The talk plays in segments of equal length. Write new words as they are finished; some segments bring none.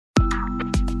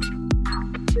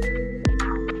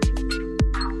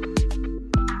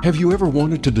Have you ever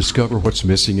wanted to discover what's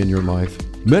missing in your life?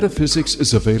 Metaphysics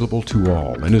is available to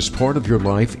all and is part of your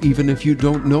life even if you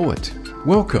don't know it.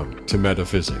 Welcome to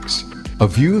Metaphysics, a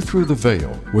view through the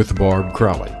veil with Barb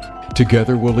Crowley.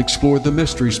 Together we'll explore the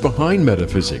mysteries behind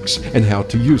metaphysics and how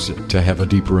to use it to have a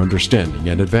deeper understanding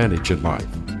and advantage in life.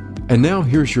 And now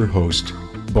here's your host,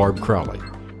 Barb Crowley.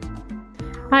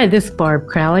 Hi, this is Barb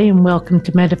Crowley, and welcome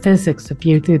to Metaphysics, a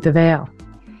view through the veil.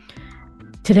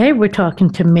 Today we're talking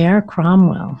to Mare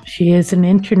Cromwell. She is an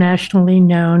internationally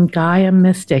known Gaia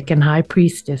mystic and high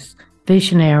priestess,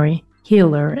 visionary,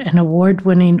 healer, and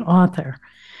award-winning author.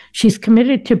 She's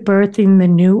committed to birthing the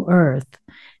new earth,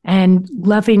 and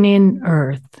loving in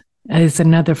earth is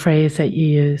another phrase that you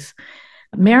use.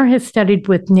 Mare has studied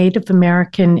with Native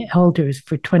American elders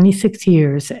for 26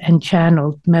 years and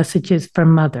channeled messages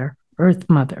from Mother, Earth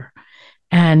Mother,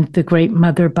 and the Great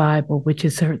Mother Bible, which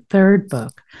is her third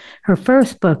book. Her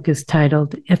first book is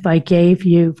titled, If I Gave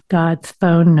You God's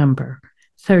Phone Number,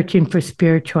 Searching for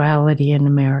Spirituality in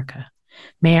America.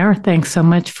 Mare, thanks so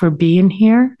much for being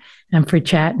here and for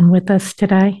chatting with us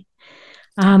today.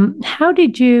 How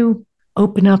did you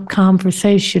open up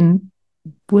conversation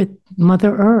with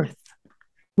Mother Earth?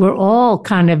 We're all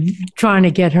kind of trying to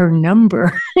get her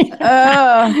number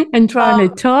and trying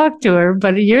to talk to her,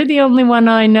 but you're the only one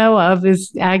I know of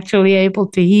is actually able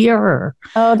to hear her.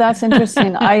 Oh, that's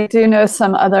interesting. I do know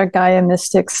some other Gaia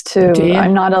mystics too.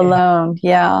 I'm not alone.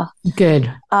 Yeah.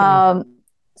 Good.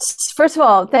 First of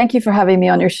all, thank you for having me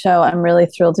on your show. I'm really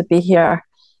thrilled to be here.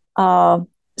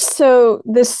 So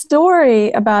the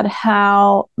story about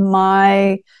how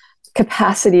my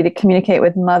capacity to communicate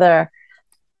with Mother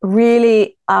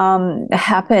really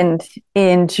happened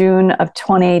in June of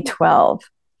 2012.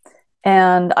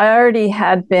 And I already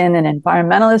had been an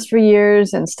environmentalist for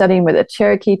years and studying with a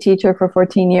Cherokee teacher for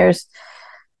 14 years.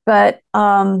 But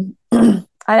I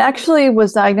actually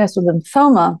was diagnosed with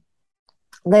lymphoma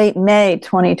late May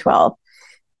 2012.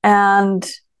 And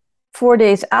 4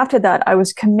 days after that, I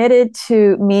was committed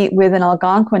to meet with an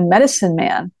Algonquin medicine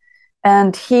man.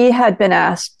 And he had been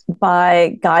asked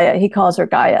by Gaia, he calls her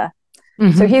Gaia.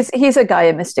 Mm-hmm. So he's a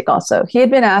Gaia mystic also. He had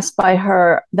been asked by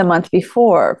her the month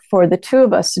before for the two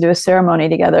of us to do a ceremony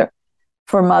together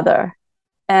for Mother.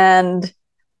 And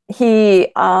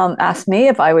he asked me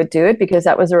if I would do it because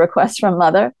that was a request from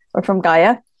Mother or from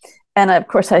Gaia. And of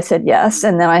course I said yes.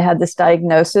 And then I had this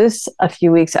diagnosis a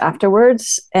few weeks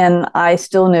afterwards, and I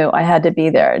still knew I had to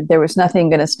be there. There was nothing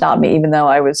going to stop me, even though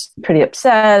I was pretty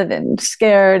upset and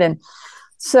scared. And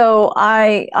so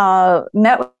I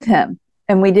met with him.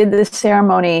 And we did this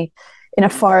ceremony in a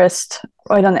forest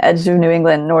right on the edge of New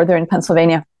England, northern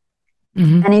Pennsylvania.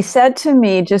 Mm-hmm. And he said to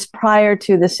me just prior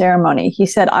to the ceremony, he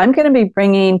said, I'm going to be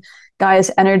bringing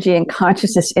Gaia's energy and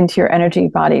consciousness into your energy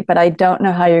body, but I don't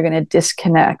know how you're going to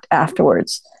disconnect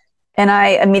afterwards. And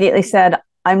I immediately said,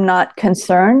 I'm not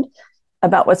concerned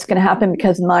about what's going to happen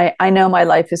because I know my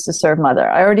life is to serve Mother.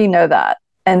 I already know that.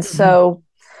 And so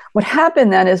what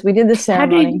happened then is we did the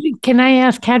ceremony. Can I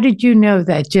ask, how did you know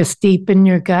that? Just deep in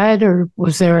your gut, or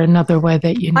was there another way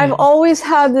that you knew? I've always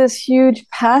had this huge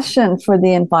passion for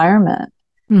the environment,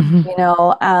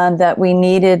 and that we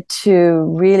needed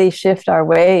to really shift our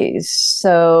ways.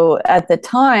 So at the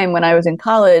time when I was in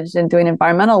college and doing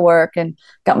environmental work and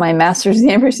got my master's at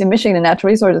the University of Michigan in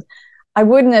natural resources, I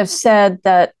wouldn't have said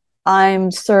that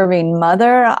I'm serving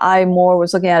Mother. I more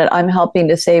was looking at it, I'm helping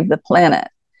to save the planet.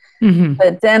 Mm-hmm.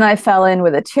 But then I fell in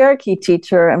with a Cherokee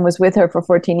teacher and was with her for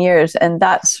 14 years. And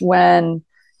that's when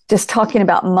just talking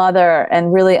about Mother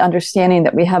and really understanding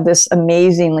that we have this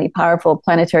amazingly powerful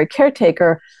planetary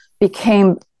caretaker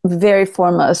became very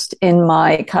foremost in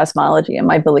my cosmology and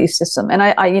my belief system. And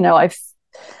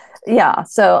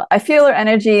so I feel her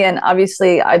energy, and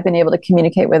obviously I've been able to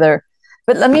communicate with her.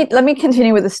 But let me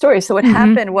continue with the story. So what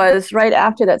happened was right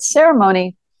after that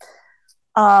ceremony,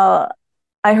 I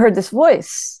heard this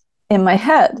voice in my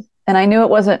head, and I knew it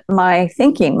wasn't my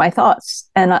thinking, my thoughts.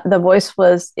 And the voice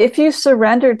was, if you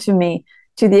surrender to me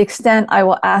to the extent I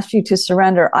will ask you to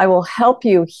surrender, I will help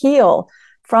you heal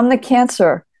from the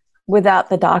cancer without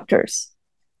the doctors.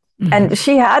 Mm-hmm. And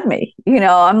she had me,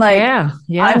 I'm like, yeah.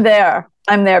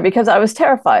 I'm there because I was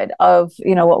terrified of,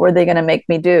 what were they going to make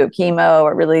me do? Chemo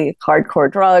or really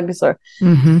hardcore drugs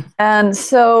and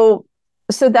so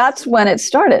that's when it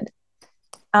started.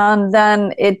 And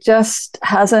then it just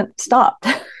hasn't stopped.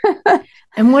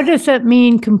 And what does that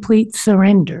mean, complete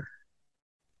surrender?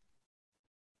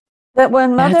 That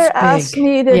when Mother asks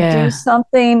me to do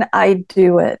something, I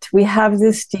do it. We have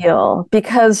this deal.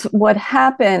 Because what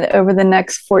happened over the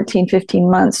next 14,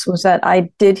 15 months was that I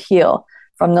did heal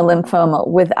from the lymphoma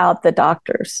without the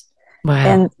doctors. Wow.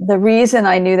 And the reason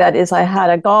I knew that is I had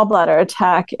a gallbladder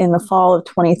attack in the fall of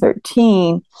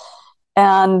 2013.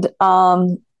 And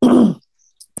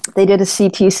they did a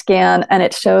CT scan and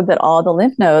it showed that all the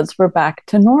lymph nodes were back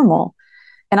to normal.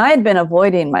 And I had been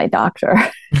avoiding my doctor.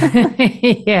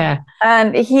 Yeah.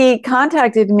 And he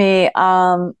contacted me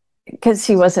because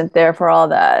he wasn't there for all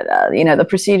that, the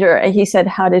procedure. And he said,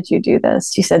 "How did you do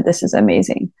this?" He said, "This is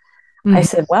amazing." I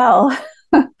said, "Well,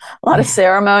 a lot of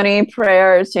ceremony,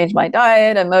 prayers, changed my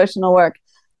diet, emotional work."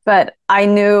 But I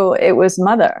knew it was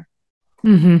Mother.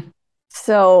 Mm-hmm.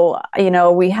 So,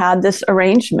 we had this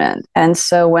arrangement. And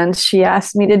so when she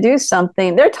asked me to do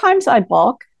something, there are times I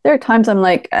balk. There are times I'm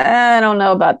like, I don't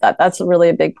know about that. That's really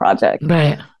a big project.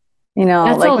 Right.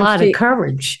 That's like a lot of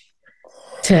courage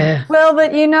to. Well,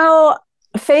 but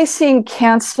facing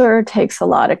cancer takes a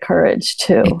lot of courage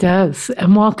too. It does.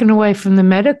 And walking away from the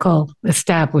medical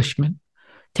establishment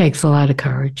takes a lot of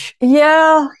courage.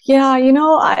 Yeah.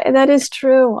 That is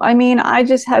true. I mean, I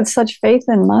just had such faith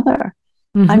in Mother.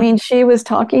 Mm-hmm. I mean, she was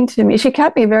talking to me. She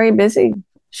kept me very busy.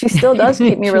 She still does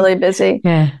keep me really busy.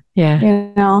 Yeah.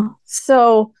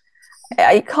 So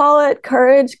I call it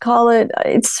courage,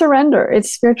 it's surrender.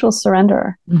 It's spiritual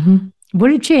surrender. Mm-hmm. What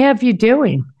did she have you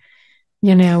doing?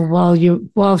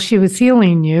 While she was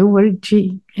healing you, what did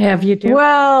she have you do?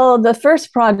 Well, the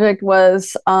first project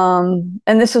was, and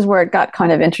this is where it got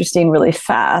kind of interesting really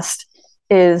fast,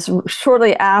 is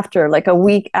shortly after, like a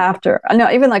week after, no,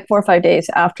 even like 4 or 5 days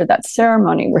after that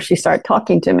ceremony where she started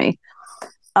talking to me.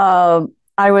 I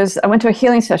went to a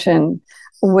healing session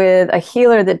with a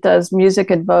healer that does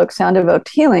sound evoked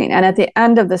healing. And at the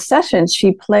end of the session,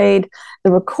 she played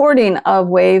the recording of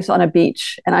waves on a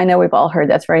beach. And I know we've all heard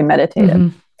that's very meditative.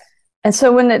 Mm-hmm. And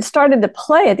so when it started to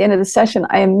play at the end of the session,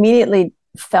 I immediately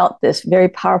felt this very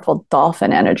powerful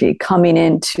dolphin energy coming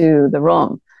into the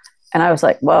room. And I was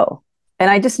like, whoa.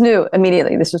 And I just knew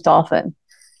immediately this was dolphin.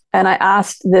 And I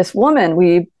asked this woman,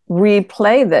 we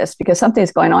replay this because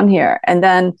something's going on here. And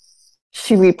then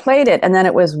she replayed it, and then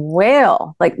it was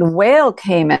whale. Like the whale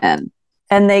came in,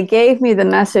 and they gave me the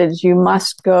message: you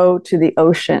must go to the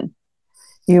ocean.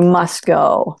 You must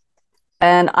go.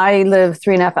 And I live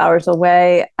 3.5 hours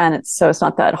away, and it's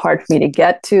not that hard for me to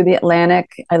get to the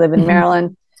Atlantic. I live in mm-hmm.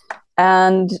 Maryland.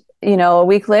 And, a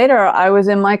week later, I was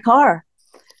in my car,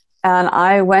 and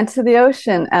I went to the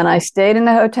ocean, and I stayed in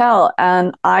a hotel,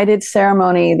 and I did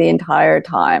ceremony the entire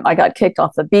time. I got kicked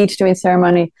off the beach doing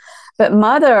ceremony. But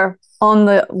Mother, on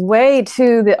the way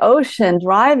to the ocean,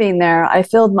 driving there, I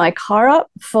filled my car up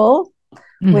full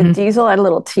mm-hmm. with diesel. I had a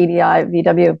little TDI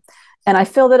VW, and I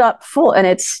filled it up full, and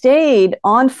it stayed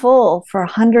on full for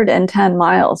 110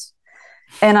 miles.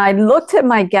 And I looked at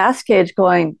my gas gauge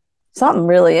going, something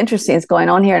really interesting is going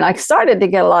on here. And I started to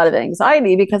get a lot of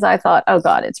anxiety because I thought, oh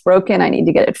God, it's broken. I need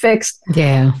to get it fixed.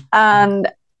 Yeah. And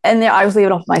I was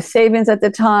leaving off my savings at the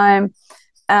time.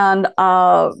 And,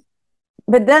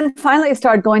 but then finally it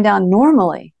started going down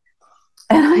normally.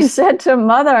 And I said to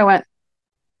Mother, I went,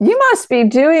 you must be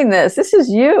doing this. This is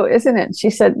you, isn't it? She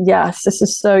said, yes, this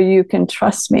is so you can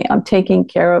trust me. I'm taking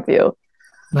care of you.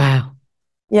 Wow.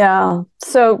 Yeah.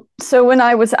 So when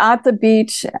I was at the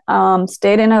beach,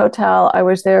 stayed in a hotel, I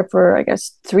was there for, I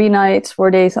guess, 3 nights,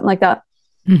 4 days, something like that.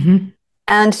 Mm-hmm.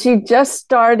 And she just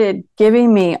started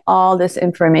giving me all this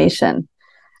information.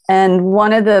 And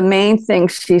one of the main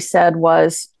things she said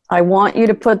was, I want you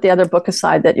to put the other book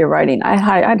aside that you're writing.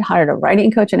 I'd hired a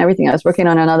writing coach and everything. I was working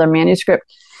on another manuscript.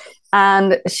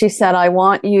 And she said, I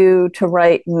want you to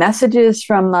write Messages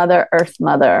from Mother, Earth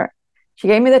Mother. She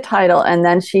gave me the title, and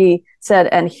then she said,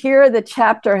 and here are the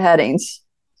chapter headings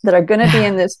that are going to be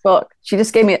in this book. She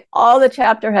just gave me all the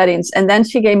chapter headings, and then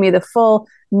she gave me the full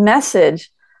message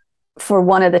for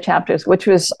one of the chapters, which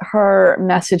was her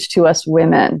message to us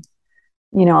women,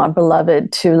 our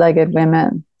beloved 2-legged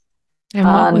women. And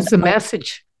what was the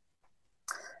message?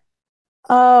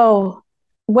 Oh,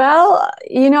 well,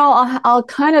 I'll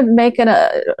kind of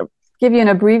give you an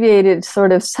abbreviated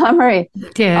sort of summary.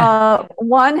 Yeah.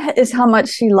 One is how much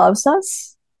she loves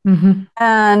us. Mm-hmm.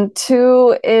 And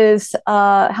 2 is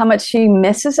how much she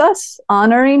misses us,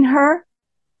 honoring her.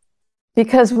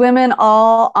 Because women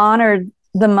all honored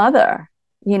the mother,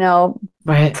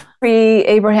 right.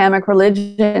 pre-Abrahamic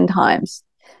religion times.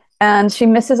 And she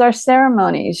misses our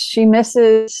ceremonies. She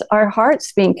misses our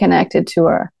hearts being connected to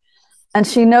her. And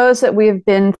she knows that we've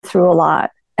been through a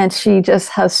lot. And she just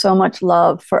has so much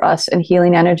love for us and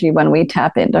healing energy when we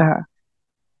tap into her.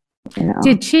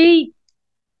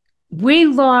 We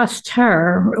lost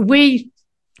her. We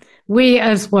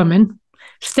as women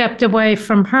stepped away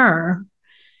from her.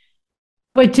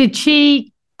 But did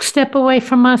she step away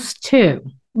from us too?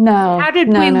 No. How did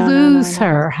No, we no, no, no, lose no.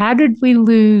 her? How did we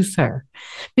lose her?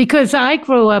 Because I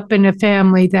grew up in a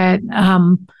family that,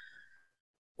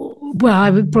 well, I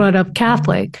was brought up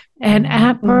Catholic, and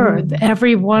at birth,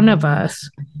 every one of us,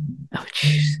 oh,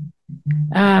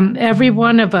 every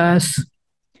one of us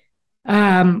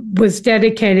was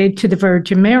dedicated to the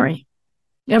Virgin Mary.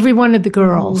 Every one of the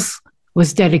girls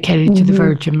was dedicated to the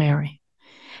Virgin Mary.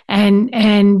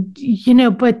 And you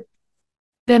know, but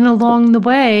then along the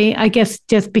way, I guess it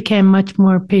just became much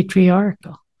more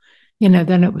patriarchal. You know,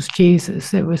 then it was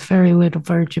Jesus. There was very little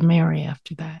Virgin Mary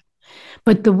after that.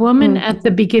 But the woman at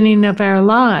the beginning of our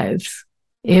lives,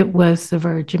 it was the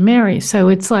Virgin Mary. So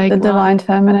it's like the divine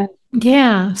feminine.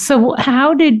 Yeah. So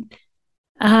how did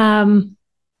the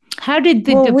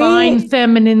divine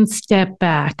feminine step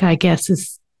back? I guess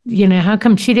is, you know, how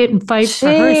come she didn't fight for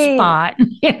her spot?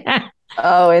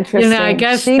 Oh, interesting. You know, I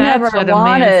guess she that's never what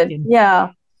wanted.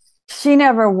 Yeah, she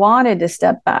never wanted to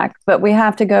step back. But we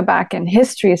have to go back in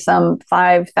history some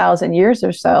 5,000 years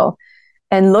or so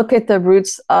and look at the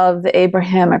roots of the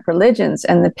Abrahamic religions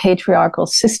and the patriarchal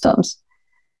systems.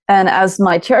 And as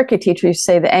my Cherokee teachers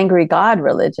say, the angry God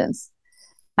religions.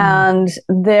 And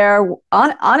they're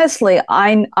honestly,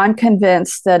 I'm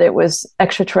convinced that it was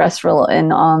extraterrestrial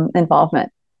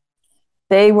involvement.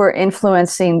 They were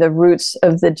influencing the roots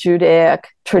of the Judaic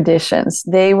traditions.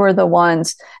 They were the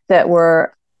ones that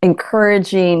were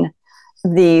encouraging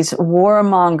these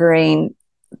warmongering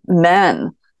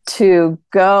men to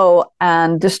go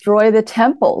and destroy the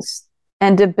temples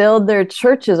and to build their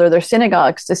churches or their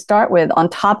synagogues to start with on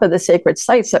top of the sacred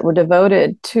sites that were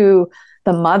devoted to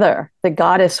the mother, the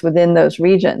goddess within those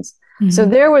regions. So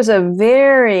there was a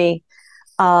very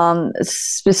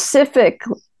specific,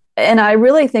 and I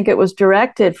really think it was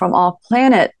directed from off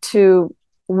planet to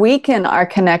weaken our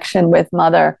connection with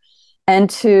mother and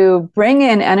to bring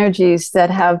in energies that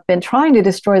have been trying to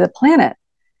destroy the planet,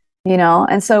 you know.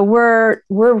 And so we're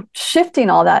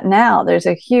shifting all that now. There's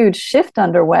a huge shift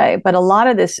underway, but a lot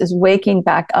of this is waking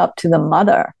back up to the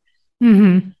mother.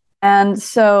 And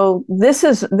so this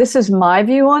is my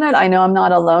view on it. I know I'm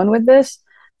not alone with this,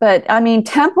 but I mean,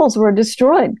 temples were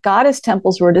destroyed. Goddess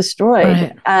temples were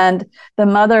destroyed. And the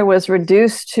mother was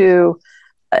reduced to,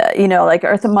 you know, like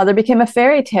Earth Mother became a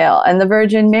fairy tale. And the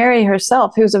Virgin Mary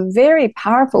herself, who's a very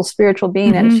powerful spiritual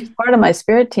being, and she's part of my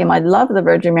spirit team. I love the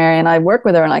Virgin Mary and I work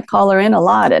with her and I call her in a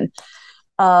lot. And,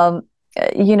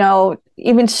 you know,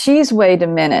 even she's way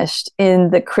diminished in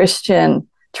the Christian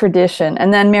tradition.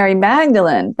 And then Mary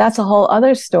Magdalene, that's a whole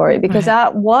other story, because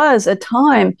that was a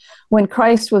time when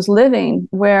Christ was living,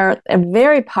 where a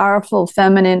very powerful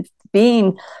feminine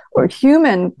being or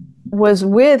human was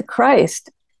with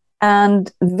Christ and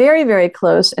very, very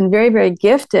close and very, very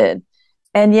gifted.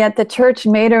 And yet the church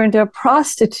made her into a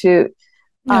prostitute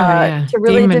to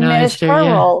really diminish her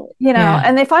role, you know,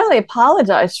 and they finally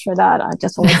apologized for that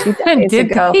just only 2 decades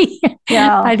ago.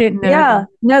 Yeah. I didn't know. Yeah.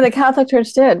 No, the Catholic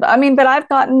Church did. I mean, but I've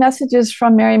gotten messages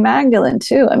from Mary Magdalene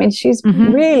too. I mean, she's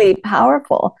really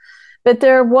powerful. But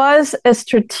there was a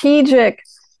strategic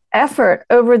effort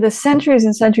over the centuries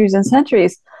and centuries and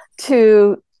centuries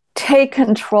to take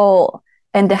control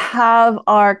and to have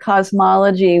our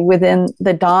cosmology within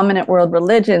the dominant world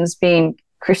religions, being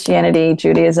Christianity,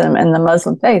 Judaism, and the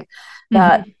Muslim faith,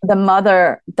 that the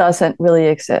mother doesn't really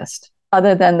exist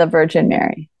other than the Virgin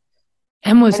Mary.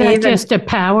 And was that just a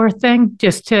power thing?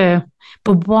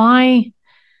 But why?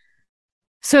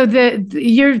 So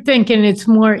you're thinking it's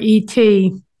more ET,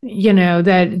 you know,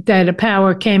 that a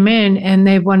power came in and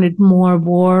they wanted more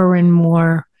war and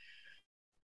more,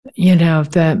 you know,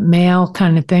 the male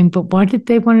kind of thing. But why did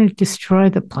they want to destroy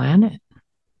the planet?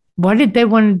 Why did they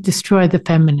want to destroy the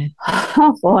feminine?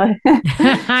 Oh, boy.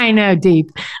 I know, deep.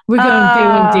 We're going to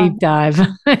do a deep dive.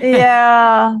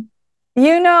 Yeah.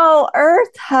 You know,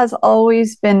 Earth has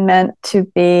always been meant to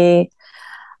be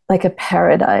like a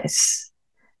paradise.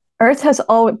 Earth has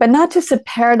always, but not just a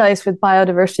paradise with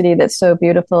biodiversity that's so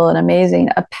beautiful and amazing,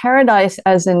 a paradise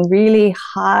as in really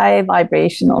high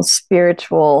vibrational,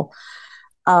 spiritual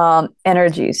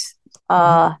energies.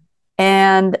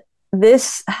 And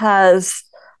this has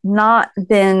not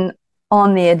been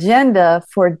on the agenda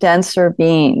for denser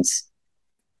beings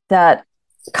that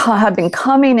have been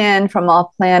coming in from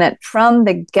off planet from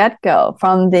the get-go,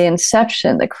 from the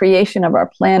inception, the creation of our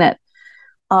planet.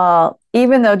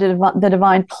 Even though the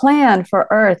divine plan for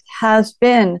Earth has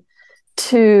been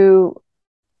to,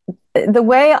 the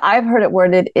way I've heard it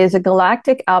worded is a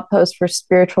galactic outpost for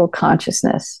spiritual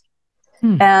consciousness,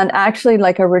 and actually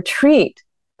like a retreat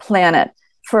planet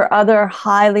for other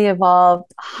highly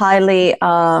evolved, highly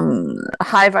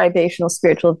high vibrational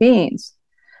spiritual beings.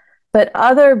 But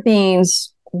other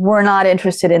beings we're not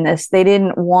interested in this. They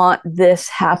didn't want this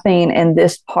happening in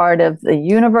this part of the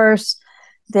universe.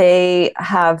 They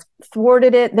have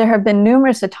thwarted it. There have been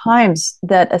numerous times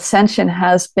that ascension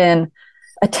has been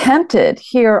attempted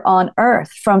here on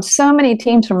Earth from so many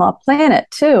teams from our planet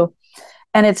too.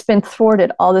 And it's been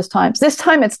thwarted all this time. This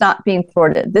time it's not being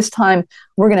thwarted. This time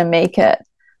we're going to make it.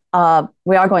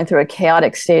 We are going through a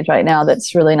chaotic stage right now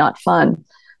that's really not fun.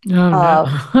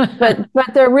 Oh, no. but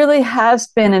there really has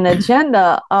been an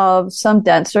agenda of some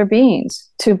denser beings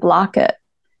to block it.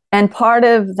 And part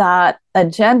of that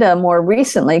agenda more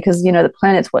recently, because, you know, the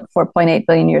planet's 4.8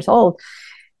 billion years old,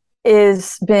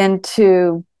 is been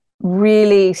to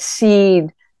really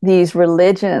seed these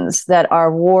religions that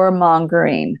are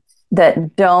warmongering,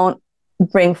 that don't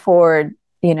bring forward,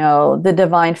 you know, the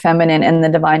divine feminine and the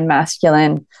divine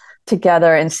masculine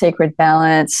together in sacred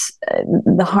balance,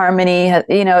 the harmony,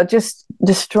 you know, just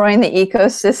destroying the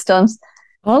ecosystems.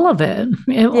 All of it.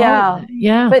 Yeah.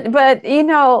 But, you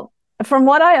know, from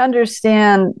what I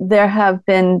understand, there have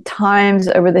been times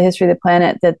over the history of the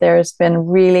planet that there's been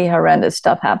really horrendous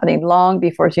stuff happening long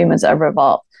before humans ever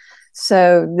evolved.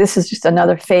 So this is just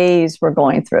another phase we're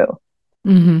going through.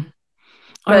 Mm-hmm.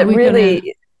 But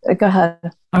really, go ahead.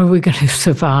 Are we going to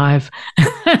survive?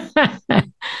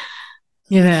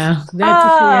 You know,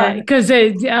 because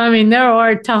I mean, there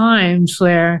are times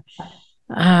where,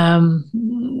 I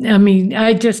mean,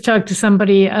 I just talked to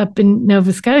somebody up in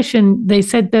Nova Scotia, and they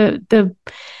said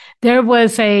there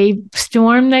was a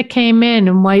storm that came in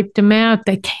and wiped them out,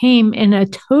 that came in a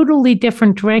totally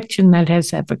different direction that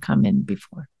has ever come in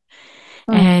before.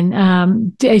 Oh.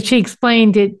 And she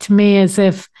explained it to me as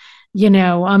if, you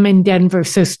know, I'm in Denver,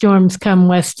 so storms come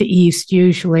west to east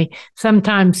usually,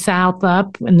 sometimes south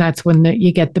up, and that's when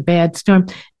you get the bad storm.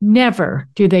 Never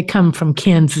do they come from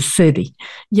Kansas City,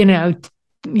 you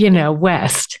know,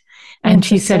 west. And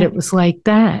she said it was like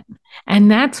that. And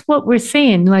that's what we're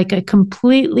seeing, like a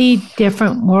completely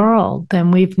different world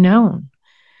than we've known.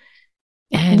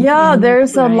 And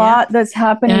there's a lot that's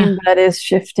happening that is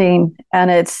shifting,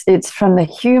 and it's from the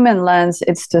human lens.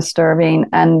 It's disturbing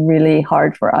and really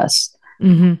hard for us.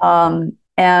 Mm-hmm.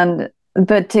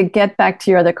 But to get back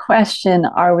to your other question,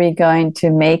 are we going to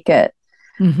make it?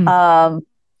 Mm-hmm.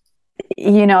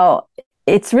 You know,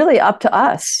 it's really up to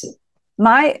us.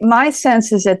 My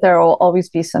sense is that there will always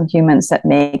be some humans that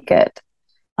make it.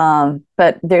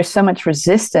 But there's so much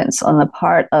resistance on the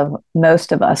part of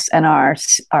most of us and our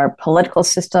political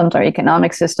systems, our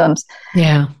economic systems,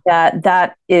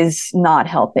 that is not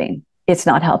helping. It's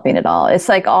not helping at all. It's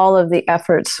like all of the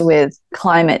efforts with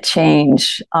climate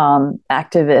change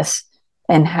activists,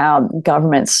 and how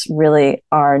governments really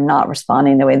are not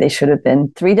responding the way they should have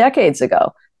been 3 decades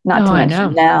ago, not to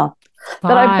mention now.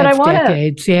 But I want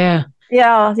decades, Yeah.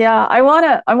 I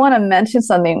want to mention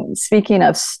something, speaking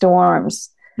of storms.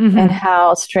 Mm-hmm. And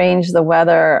how strange the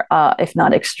weather, if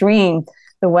not extreme,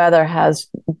 the weather has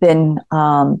been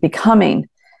becoming.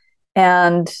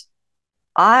 And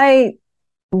I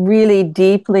really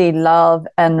deeply love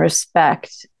and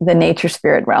respect the nature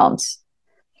spirit realms.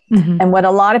 Mm-hmm. And what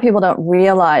a lot of people don't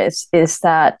realize is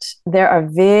that there are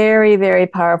very, very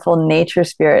powerful nature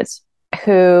spirits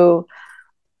who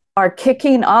are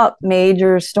kicking up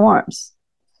major storms.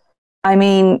 I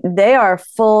mean, they are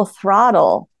full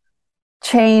throttle.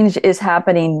 Change is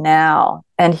happening now,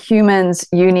 and humans,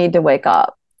 you need to wake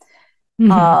up.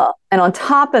 Mm-hmm. And on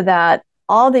top of that,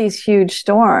 all these huge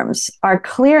storms are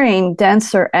clearing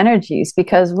denser energies,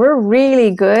 because we're really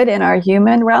good in our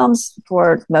human realms,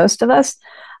 for most of us,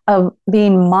 of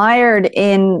being mired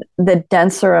in the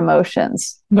denser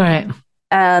emotions. Right.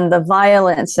 And the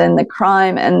violence and the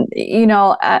crime, and, you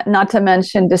know, not to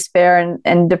mention despair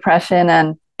and depression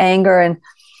and anger.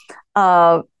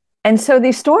 And so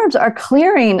these storms are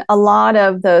clearing a lot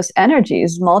of those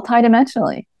energies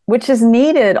multidimensionally, which is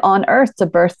needed on Earth to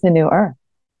birth the new Earth.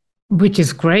 Which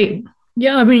is great.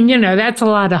 Yeah, I mean, you know, that's a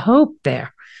lot of hope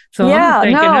there. So I'm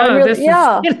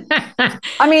thinking,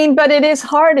 I mean, but it is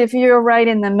hard if you're right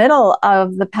in the middle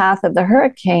of the path of the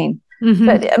hurricane.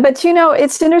 Mm-hmm. But you know,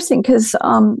 it's interesting because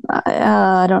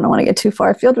I don't want to get too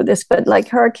far afield with this, but like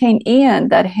Hurricane Ian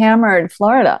that hammered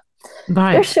Florida.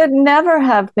 Right. There should never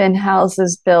have been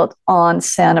houses built on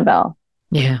Sanibel.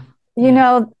 Yeah. You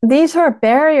know, these are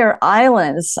barrier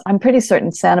islands. I'm pretty certain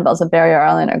Sanibel's a barrier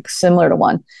island or similar to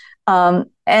one.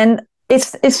 And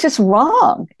it's just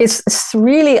wrong. It's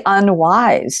really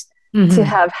unwise to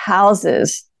have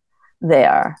houses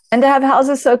there, and to have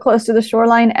houses so close to the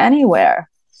shoreline anywhere.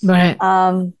 Right.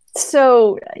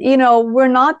 So, you know, we're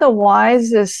not the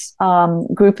wisest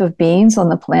group of beings on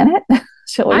the planet.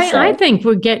 shall we say. I think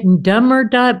we're getting dumber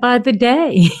by the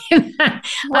day.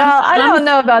 Well, I don't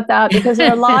know about that, because there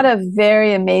are a lot of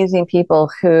very amazing people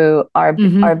who are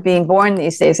being born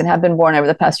these days and have been born over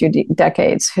the past few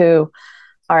decades, who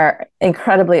are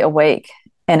incredibly awake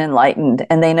and enlightened,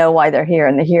 and they know why they're here,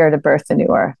 and they're here to birth the new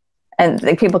earth.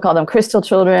 And people call them crystal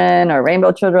children or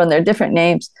rainbow children. They're different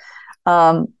names.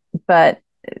 But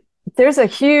there's a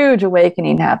huge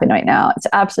awakening happening right now. It's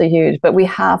absolutely huge, but we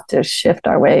have to shift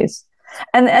our ways.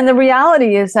 And the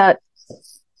reality is that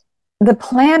the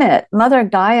planet, Mother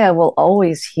Gaia, will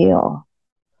always heal.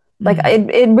 Like,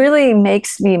 it really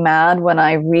makes me mad when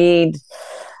I read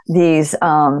these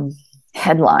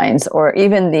headlines, or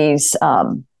even these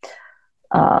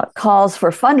calls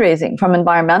for fundraising from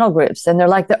environmental groups. And they're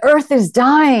like, the earth is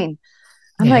dying.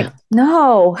 I'm like,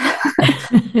 no,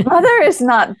 Mother is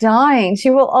not dying.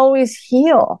 She will always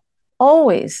heal,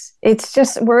 always. It's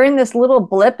just, we're in this little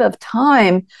blip of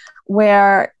time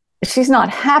where she's not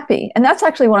happy. And that's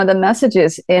actually one of the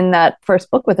messages in that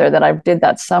first book with her that I did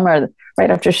that summer,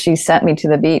 right after she sent me to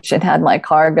the beach and had my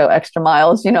car go extra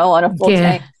miles, on a full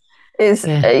tank,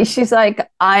 she's like,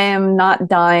 I am not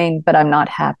dying, but I'm not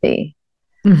happy.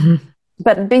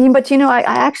 But I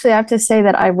actually have to say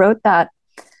that I wrote that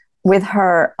with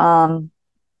her.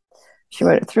 She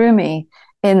wrote it through me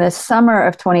in the summer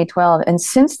of 2012. And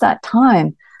since that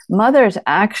time, Mother's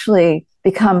actually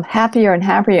become happier and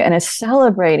happier, and is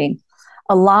celebrating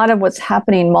a lot of what's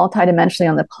happening multidimensionally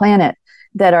on the planet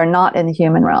that are not in the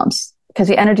human realms, because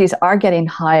the energies are getting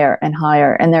higher and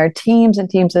higher. And there are teams and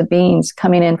teams of beings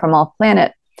coming in from all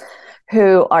planet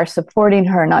who are supporting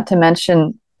her, not to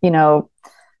mention,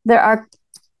 there are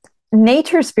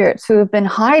nature spirits who have been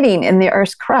hiding in the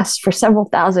Earth's crust for several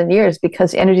thousand years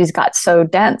because the energies got so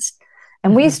dense.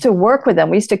 And we used to work with them.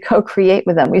 We used to co-create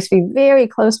with them. We used to be very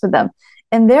close with them.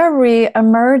 And they're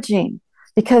re-emerging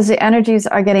because the energies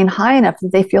are getting high enough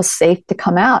that they feel safe to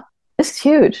come out. This is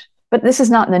huge, but this is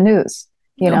not in the news.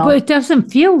 But it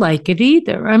doesn't feel like it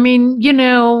either. I mean,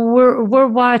 we're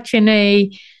watching a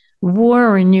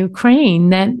war in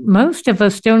Ukraine that most of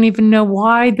us don't even know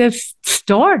why this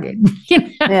started.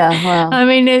 Yeah, wow. I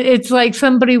mean, it's like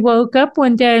somebody woke up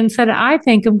one day and said, I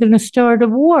think I'm going to start a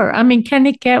war. I mean, can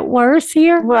it get worse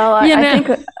here? Well,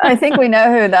 I think we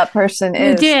know who that person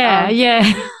is.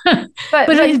 Yeah.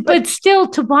 But still,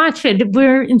 to watch it,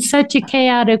 we're in such a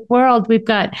chaotic world. We've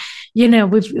got,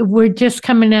 we're just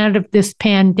coming out of this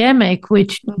pandemic,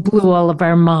 which blew all of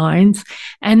our minds.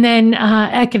 And then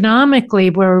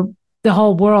economically, the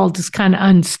whole world is kind of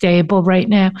unstable right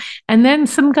now. And then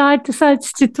some guy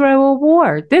decides to throw a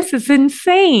war. This is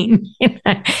insane.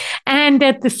 And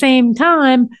at the same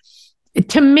time,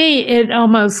 to me, it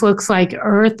almost looks like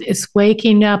Earth is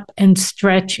waking up and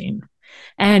stretching.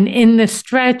 And in the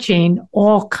stretching,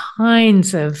 all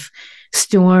kinds of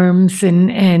storms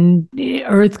and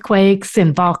earthquakes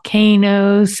and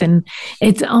volcanoes. And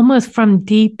it's almost from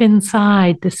deep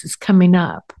inside, this is coming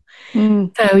up.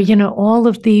 So, all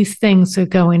of these things are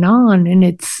going on, and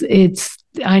it's,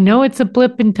 I know it's a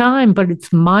blip in time, but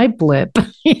it's my blip.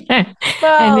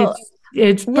 And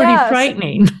it's pretty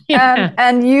frightening.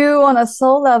 And you on a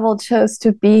soul level chose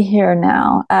to be here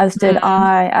now, as did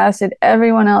I, as did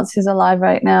everyone else who's alive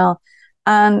right now.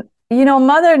 And,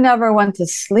 Mother never went to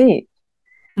sleep.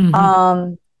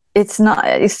 It's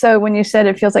not, so when you said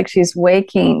it feels like she's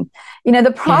waking,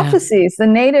 the prophecies, the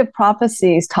native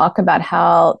prophecies talk about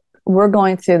how we're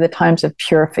going through the times of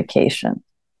purification.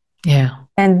 Yeah.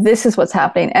 And this is what's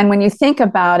happening. And when you think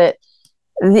about it,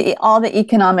 all the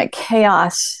economic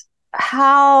chaos,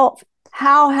 how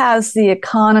has the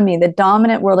economy, the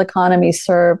dominant world economy,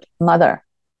 served Mother?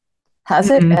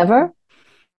 Has it ever?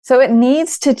 So it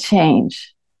needs to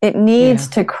change. It needs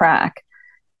to crack.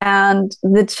 And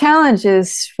the challenge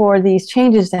is for these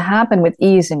changes to happen with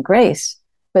ease and grace.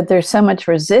 But there's so much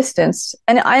resistance.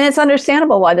 And it's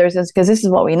understandable why there's this, because this is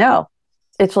what we know.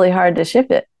 It's really hard to shift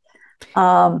it.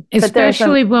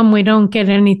 Especially when we don't get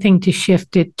anything to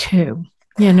shift it to,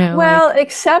 Well,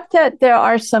 except that there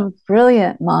are some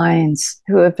brilliant minds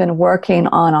who have been working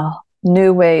on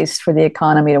new ways for the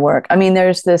economy to work. I mean,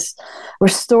 there's this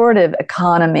restorative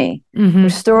economy,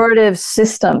 restorative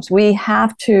systems. We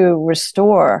have to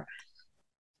restore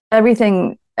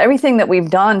everything that we've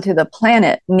done to the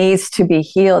planet needs to be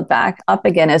healed back up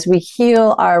again as we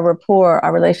heal our rapport,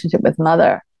 our relationship with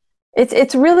Mother.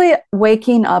 It's really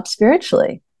waking up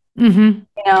spiritually.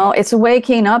 It's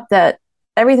waking up that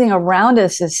everything around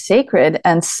us is sacred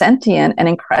and sentient and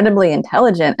incredibly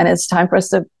intelligent. And it's time for us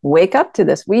to wake up to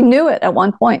this. We knew it at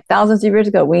one point, thousands of years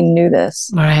ago. We knew this.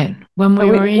 Right. When we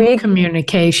were in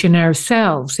communication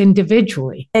ourselves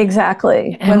individually.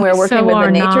 Exactly. And when we were working with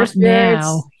the nature spirits.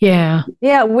 Now. Yeah.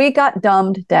 Yeah, we got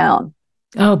dumbed down.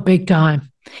 Oh, big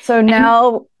time. So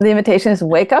now the invitation is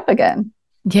wake up again.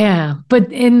 Yeah.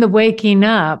 But in the waking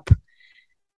up,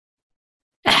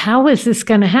 how is this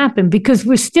going to happen? Because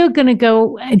we're still going to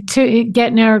go to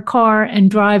get in our car and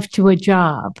drive to a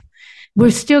job. We're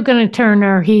still going to turn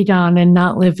our heat on and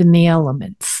not live in the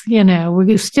elements.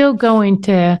 We're still going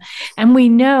to, and we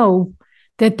know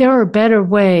that there are better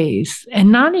ways,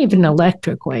 and not even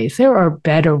electric ways. There are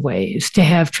better ways to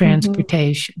have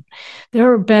transportation. Mm-hmm.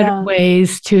 There are better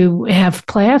ways to have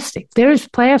plastic. There's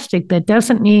plastic that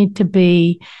doesn't need to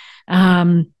be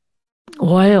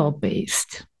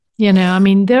oil-based.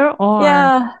 There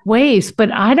are ways,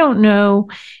 but I don't know.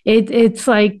 It's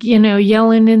like,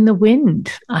 yelling in the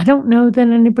wind. I don't know that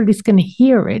anybody's going to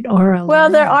hear it or.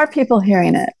 Well, there are people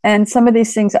hearing it, and some of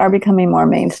these things are becoming more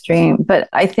mainstream. But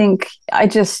I think I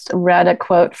just read a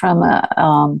quote from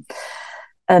an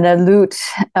Aleut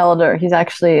elder.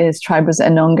 His tribe was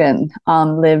Enongan,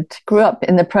 grew up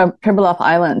in the Pribilof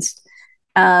Islands.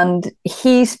 And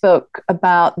he spoke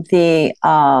about the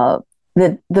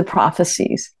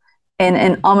prophecies. And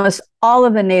in almost all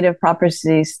of the native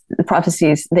prophecies,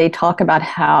 they talk about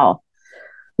how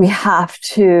we have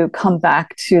to come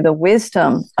back to the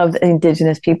wisdom of the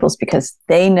indigenous peoples because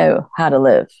they know how to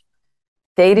live.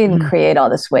 They didn't create all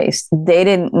this waste. They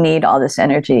didn't need all this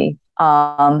energy.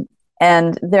 And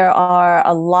there are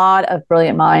a lot of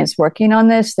brilliant minds working on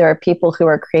this. There are people who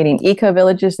are creating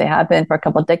eco-villages. They have been for a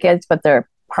couple of decades, but they're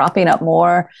cropping up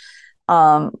more.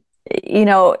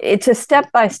 It's a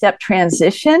step-by-step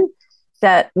transition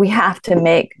that we have to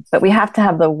make, but we have to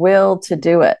have the will to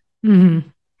do it. Mm-hmm.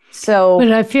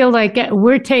 But I feel like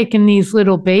we're taking these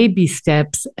little baby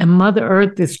steps and Mother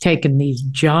Earth is taking these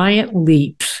giant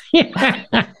leaps.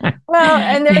 Well,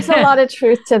 and there's a lot of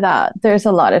truth to that.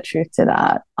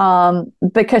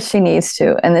 Because she needs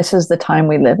to, and this is the time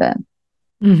we live in.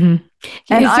 Mm-hmm.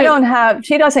 And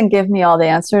she doesn't give me all the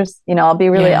answers. I'll be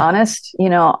really honest.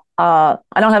 I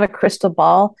don't have a crystal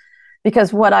ball.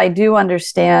 Because what I do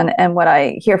understand and what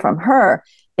I hear from her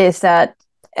is that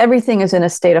everything is in a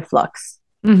state of flux.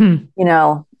 Mm-hmm.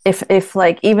 If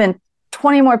like even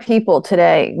 20 more people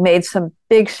today made some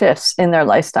big shifts in their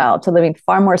lifestyle to living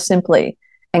far more simply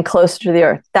and closer to the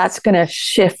earth, that's going to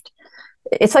shift.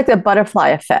 It's like the butterfly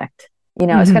effect.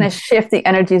 It's going to shift the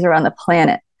energies around the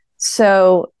planet.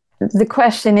 So the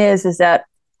question is that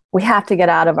we have to get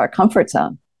out of our comfort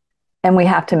zone and we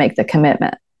have to make the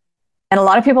commitment. And a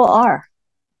lot of people are.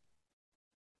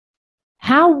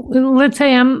 Let's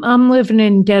say I'm living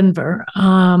in Denver,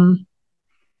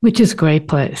 which is a great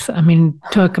place.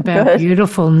 Talk about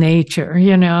beautiful nature,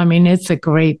 it's a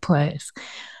great place.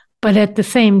 But at the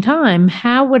same time,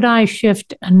 how would I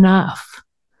shift enough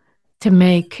to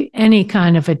make any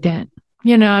kind of a dent?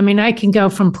 I can go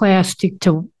from plastic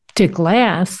to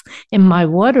glass in my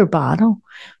water bottle.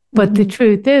 But the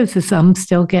truth is I'm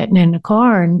still getting in a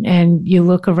car and you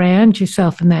look around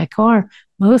yourself in that car,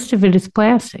 most of it is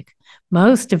plastic.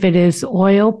 Most of it is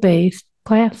oil-based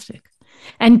plastic.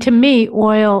 And to me,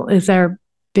 oil is our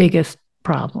biggest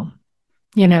problem,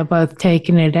 both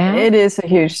taking it out. It is a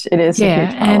huge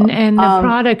problem. And the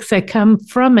products that come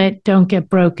from it don't get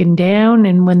broken down.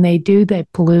 And when they do, they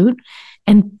pollute.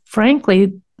 And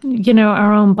frankly,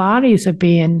 our own bodies are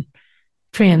being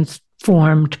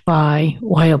transformed by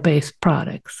oil-based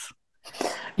products.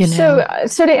 So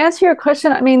to answer your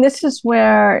question, this is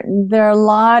where there are a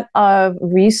lot of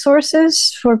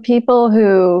resources for people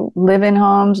who live in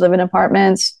homes, live in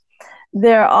apartments.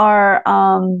 There are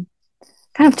kind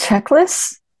of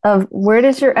checklists of where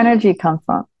does your energy come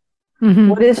from? Mm-hmm.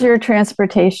 What is your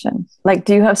transportation? Like,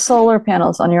 do you have solar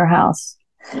panels on your house?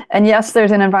 And yes,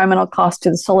 there's an environmental cost to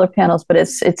the solar panels, but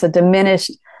it's a diminished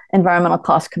environmental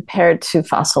cost compared to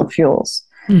fossil fuels.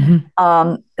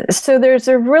 Mm-hmm. So there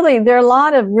are a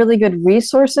lot of really good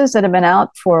resources that have been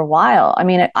out for a while.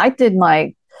 I did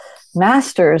my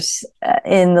master's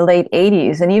in the late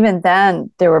 80s, and even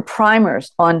then there were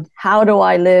primers on how do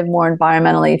I live more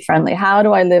environmentally friendly? How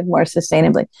do I live more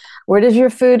sustainably? Where does your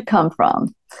food come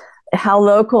from? How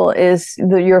local is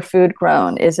your food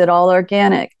grown? Is it all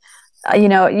organic?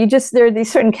 There are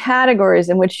these certain categories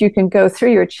in which you can go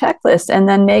through your checklist and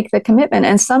then make the commitment.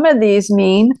 And some of these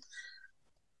mean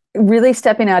really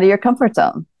stepping out of your comfort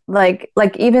zone, like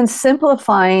even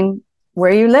simplifying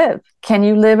where you live. Can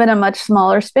you live in a much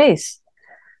smaller space?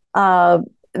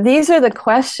 these are the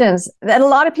questions that a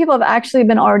lot of people have actually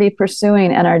been already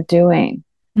pursuing and are doing.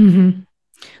 Mm-hmm.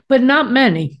 But not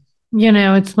many.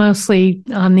 It's mostly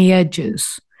on the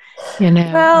edges.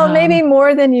 Well, maybe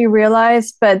more than you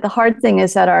realize, but the hard thing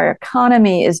is that our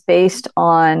economy is based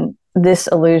on this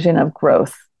illusion of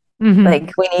growth. Mm-hmm.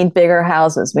 Like, we need bigger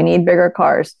houses, we need bigger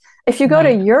cars. If you go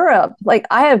to Europe, like,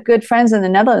 I have good friends in the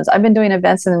Netherlands. I've been doing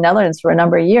events in the Netherlands for a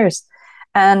number of years,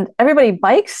 and everybody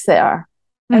bikes there,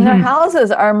 and their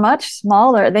houses are much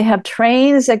smaller. They have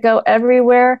trains that go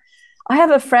everywhere. I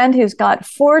have a friend who's got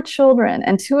 4 children,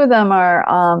 and 2 of them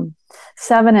are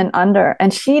 7 and under,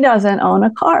 and she doesn't own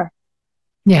a car.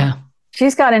 Yeah.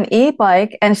 She's got an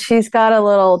e-bike, and she's got a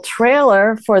little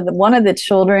trailer for one of the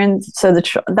children. So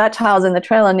that child's in the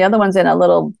trailer, and the other one's in a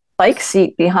little bike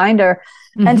seat behind her.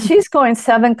 Mm-hmm. And she's going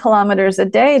 7 kilometers a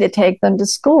day to take them to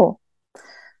school.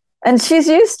 And she's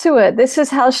used to it. This is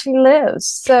how she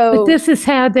lives. But this is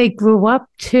how they grew up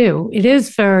too. It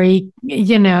is very,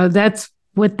 that's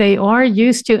what they are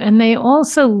used to. And they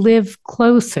also live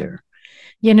closer.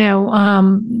 When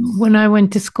I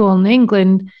went to school in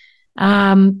England,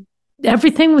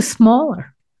 everything was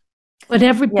smaller, but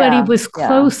everybody was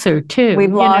closer too.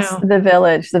 We've lost the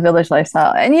village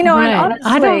lifestyle. And, and honestly,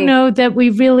 I don't know that we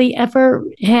really ever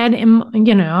had,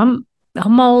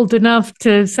 I'm old enough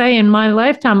to say in my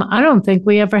lifetime, I don't think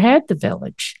we ever had the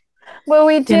village. Well,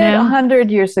 we did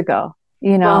 100 years ago.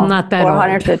 Well, not that or old.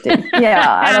 150.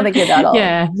 Yeah, I don't think you're that old.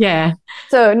 Yeah.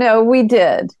 So, no, we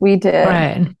did.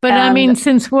 Right. But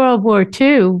since World War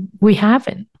II, we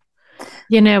haven't.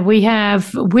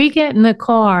 We get in the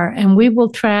car and we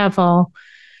will travel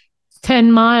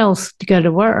 10 miles to go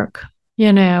to work,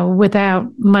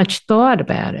 without much thought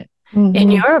about it. Mm-hmm.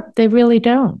 In Europe, they really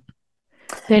don't.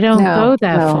 They don't go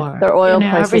that far. Their oil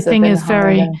prices everything is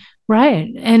very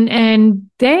right. And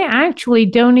they actually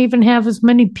don't even have as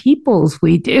many people as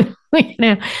we do.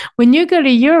 When you go to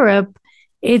Europe,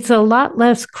 it's a lot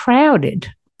less crowded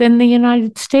than the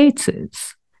United States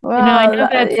is. Well, I know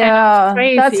that's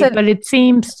crazy, but it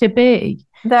seems to be.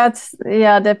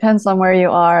 Depends on where you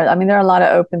are. I mean, there are a lot of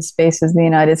open spaces in the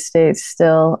United States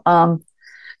still.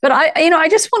 But I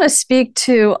just want to speak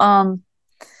to,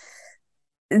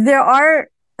 there are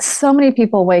so many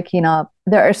people waking up.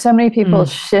 There are so many people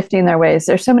shifting their ways.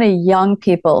 There's so many young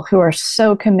people who are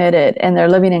so committed, and they're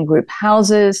living in group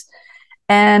houses,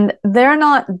 and they're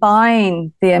not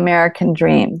buying the American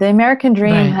dream. The American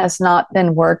dream has not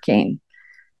been working.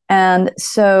 And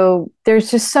so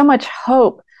there's just so much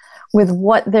hope with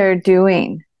what they're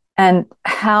doing and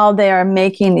how they are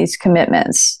making these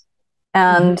commitments.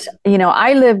 And,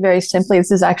 I live very simply.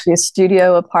 This is actually a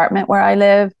studio apartment where I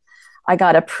live. I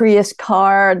got a Prius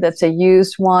car that's a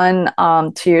used one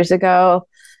 2 years ago.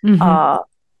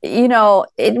 Mm-hmm.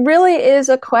 It really is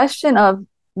a question of,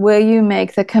 will you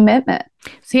make the commitment?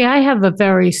 See, I have a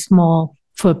very small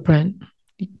footprint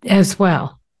as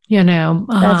well.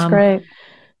 That's great.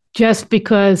 Just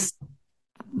because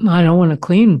I don't want to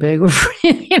clean big.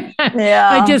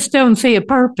 I just don't see a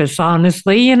purpose,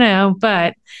 honestly,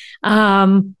 but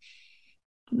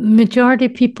majority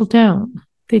of people don't.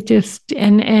 They just,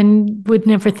 and would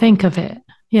never think of it,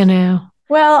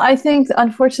 Well, I think,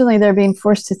 unfortunately, they're being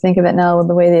forced to think of it now with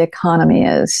the way the economy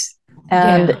is.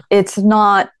 And it's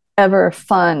not ever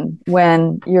fun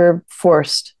when you're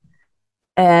forced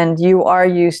and you are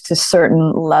used to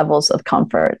certain levels of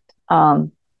comfort.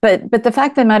 But the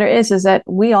fact of the matter is that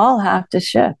we all have to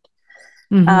shift.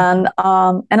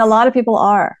 Mm-hmm. And a lot of people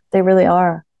are. They really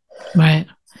are. Right.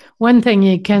 One thing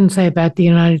you can say about the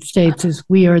United States is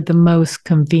we are the most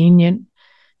convenient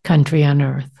country on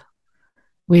earth.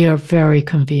 We are very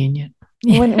convenient.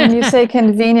 When you say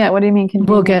convenient, what do you mean convenient?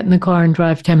 We'll get in the car and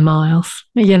drive 10 miles.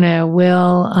 We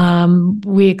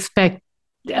expect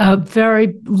a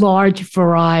very large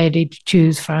variety to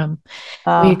choose from.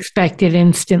 We expect it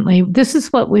instantly. This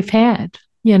is what we've had.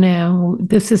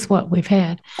 This is what we've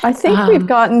had. I think we've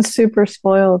gotten super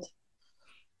spoiled.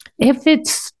 If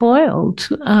it's spoiled,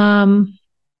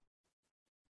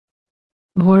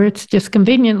 or it's just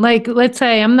convenient. Like, let's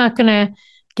say I'm not going to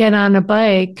get on a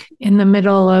bike in the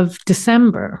middle of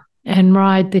December and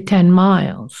ride the 10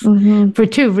 miles for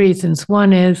 2 reasons.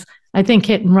 One is I think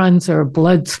hit and runs are a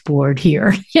blood sport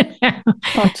here,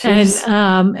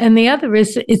 and the other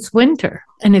is it's winter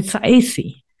and it's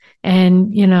icy,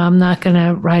 and I'm not going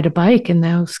to ride a bike in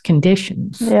those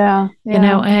conditions.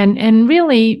 And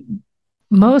really,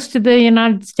 most of the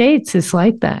United States is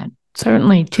like that.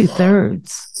 Certainly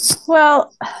 2/3.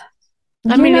 Well,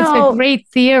 I mean, it's a great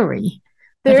theory.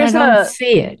 But I don't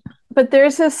see it. But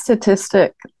there's a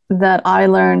statistic that I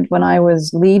learned when I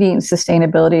was leading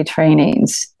sustainability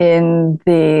trainings in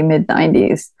the mid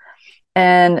 90s.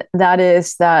 And that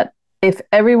is that if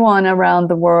everyone around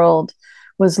the world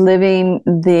was living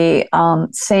the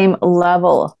same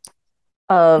level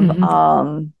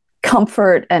of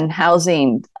comfort and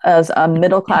housing as a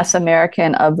middle-class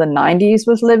American of the 90s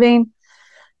was living,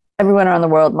 everyone around the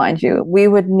world, mind you, we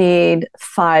would need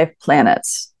 5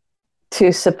 planets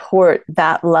to support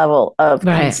that level of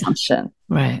consumption.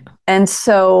 Right. And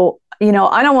so, I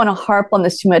don't want to harp on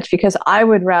this too much, because I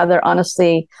would rather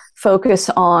honestly focus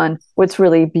on what's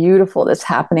really beautiful that's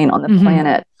happening on the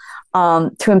planet,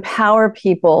 to empower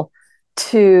people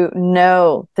to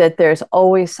know that there's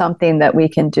always something that we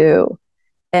can do.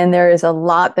 And there is a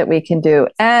lot that we can do.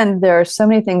 And there are so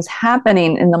many things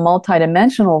happening in the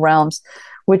multidimensional realms,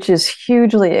 which is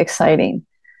hugely exciting,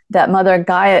 that Mother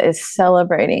Gaia is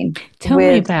celebrating. Tell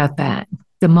me about that,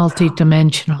 the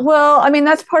multidimensional. Well, I mean,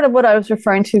 that's part of what I was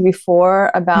referring to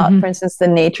before about, for instance, the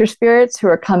nature spirits who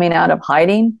are coming out of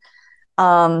hiding.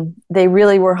 They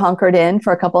really were hunkered in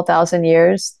for a couple thousand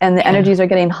years, and the energies are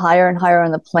getting higher and higher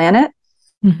on the planet.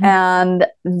 And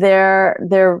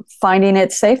they're finding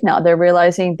it safe now. They're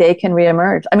realizing they can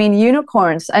reemerge. I mean,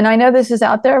 unicorns, and I know this is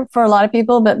out there for a lot of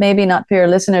people, but maybe not for your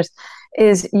listeners,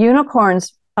 is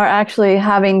unicorns are actually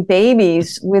having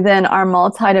babies within our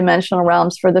multidimensional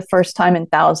realms for the first time in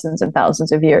thousands and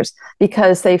thousands of years,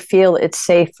 because they feel it's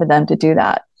safe for them to do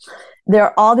that. There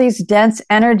are all these dense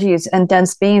energies and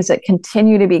dense beings that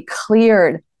continue to be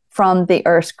cleared from the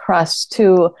Earth's crust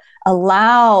to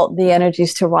allow the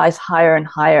energies to rise higher and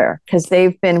higher, because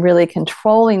they've been really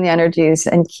controlling the energies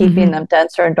and keeping them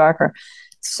denser and darker.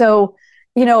 So,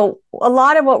 a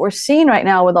lot of what we're seeing right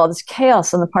now with all this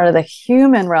chaos on the part of the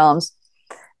human realms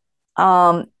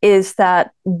is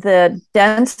that the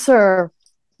denser,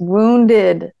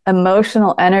 wounded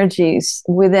emotional energies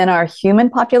within our human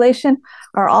population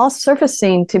are all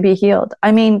surfacing to be healed.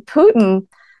 I mean, Putin,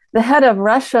 the head of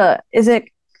Russia, is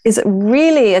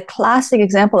really a classic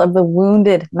example of the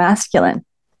wounded masculine.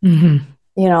 And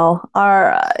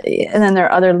then there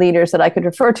are other leaders that I could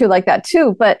refer to like that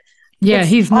too, but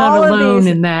he's not alone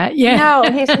in that. No,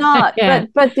 he's not.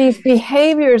 But these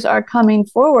behaviors are coming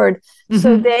forward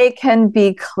so they can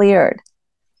be cleared.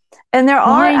 And there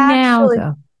are actually...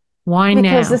 Why now?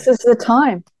 Because this is the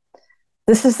time.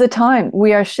 This is the time.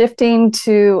 We are shifting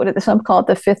to, some call it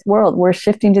the fifth world. We're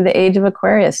shifting to the age of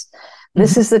Aquarius.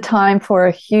 This is the time for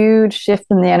a huge shift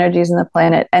in the energies in the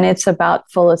planet. And it's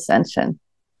about full ascension.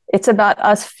 It's about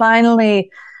us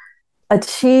finally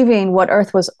achieving what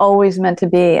Earth was always meant to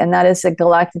be. And that is a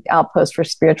galactic outpost for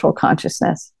spiritual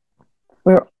consciousness.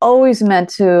 We were always meant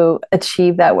to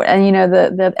achieve that. And,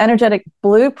 the energetic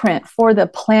blueprint for the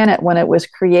planet when it was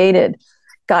created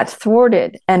got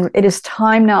thwarted, and it is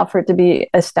time now for it to be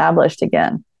established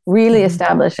again, really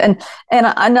established. And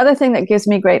another thing that gives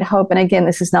me great hope, and again,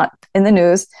 this is not in the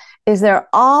news, is there are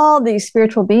all these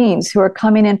spiritual beings who are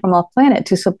coming in from off planet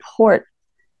to support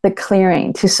the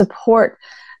clearing, to support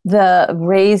the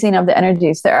raising of the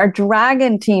energies. There are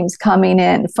dragon teams coming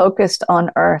in focused on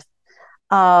Earth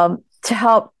to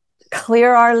help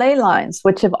clear our ley lines,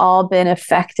 which have all been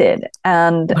affected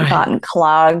and gotten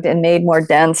clogged and made more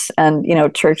dense, and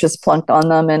churches plunked on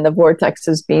them, and the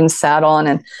vortexes being sat on,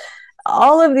 and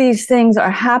all of these things are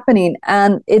happening,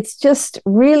 and it's just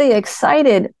really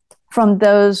excited from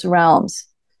those realms.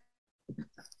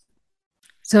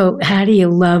 So how do you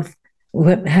love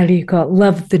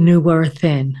the new Earth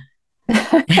in?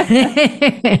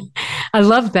 I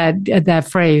love that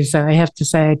phrase. I have to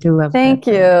say, I do love. Thank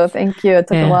you. It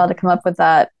took a while to come up with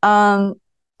that.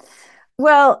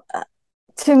 Well,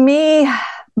 to me,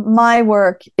 my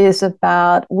work is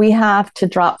about, we have to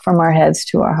drop from our heads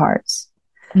to our hearts.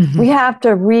 We have to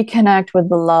reconnect with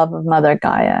the love of Mother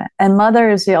Gaia, and Mother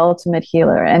is the ultimate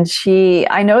healer. And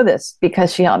I know this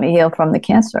because she helped me heal from the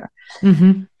cancer.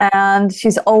 And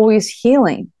she's always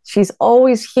healing. She's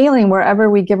always healing wherever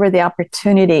we give her the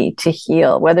opportunity to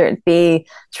heal, whether it be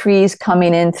trees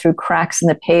coming in through cracks in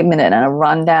the pavement in a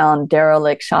rundown,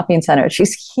 derelict shopping center.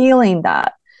 She's healing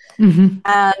that.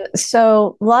 And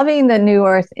so loving the new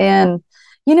Earth in,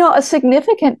 a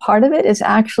significant part of it is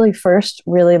actually first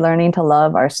really learning to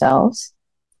love ourselves.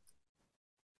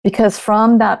 Because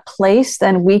from that place,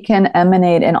 then we can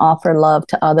emanate and offer love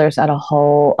to others at a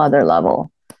whole other level.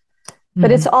 But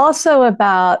it's also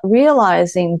about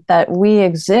realizing that we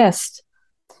exist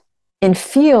in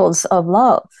fields of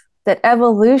love, that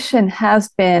evolution has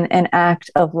been an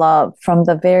act of love from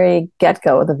the very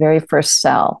get-go, the very first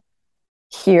cell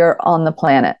here on the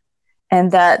planet.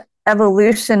 And that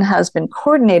evolution has been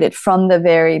coordinated from the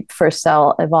very first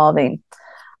cell evolving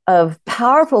of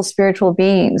powerful spiritual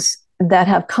beings that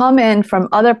have come in from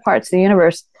other parts of the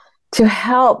universe to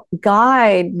help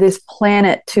guide this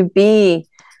planet to be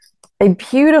a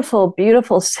beautiful,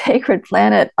 beautiful, sacred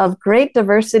planet of great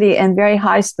diversity and very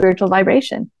high spiritual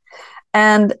vibration.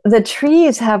 And the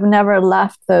trees have never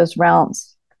left those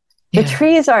realms. The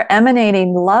trees are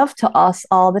emanating love to us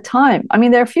all the time. I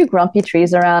mean, there are a few grumpy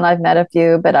trees around. I've met a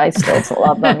few, but I still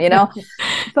love them, you know.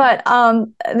 But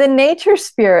the nature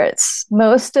spirits,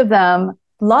 most of them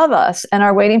love us and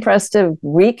are waiting for us to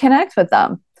reconnect with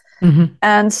them. Mm-hmm.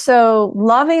 And so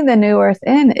loving the new earth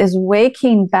in is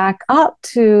waking back up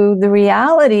to the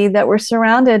reality that we're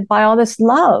surrounded by all this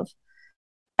love,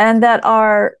 and that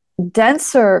our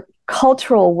denser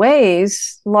cultural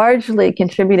ways, largely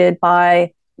contributed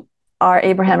by our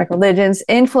Abrahamic religions,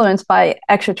 influenced by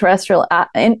extraterrestrial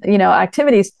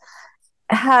activities,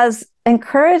 has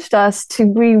encouraged us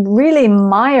to be really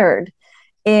mired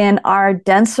in our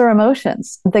denser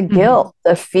emotions, the guilt,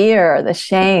 the fear, the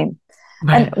shame.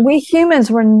 Right. And we humans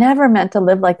were never meant to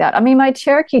live like that. I mean, my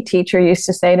Cherokee teacher used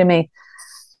to say to me,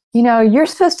 you know, you're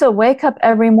supposed to wake up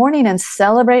every morning and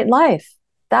celebrate life.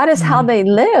 That is how they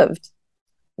lived.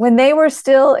 When they were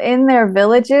still in their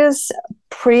villages,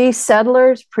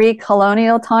 pre-settlers,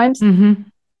 pre-colonial times,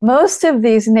 most of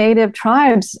these native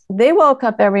tribes, they woke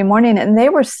up every morning and they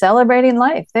were celebrating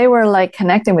life. They were like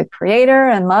connecting with Creator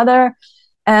and Mother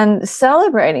and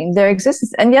celebrating their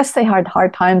existence. And yes, they had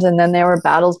hard times, and then there were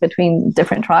battles between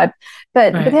different tribes,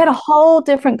 but they had a whole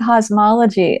different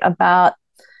cosmology about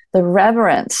the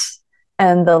reverence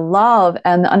and the love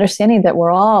and the understanding that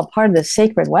we're all part of the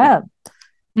sacred web.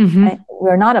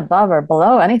 We're not above or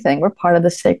below anything. We're part of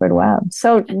the sacred web.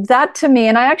 So that to me,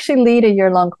 and I actually lead a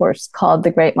year-long course called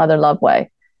The Great Mother Love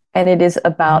Way. And it is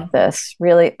about this,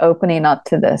 really opening up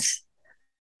to this.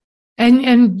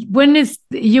 And when is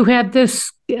you have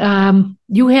this,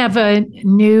 you have a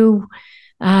new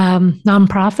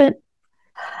nonprofit?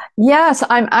 Yes,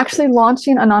 I'm actually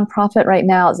launching a nonprofit right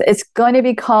now. It's going to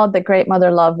be called The Great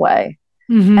Mother Love Way.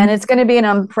 And it's going to be an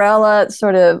umbrella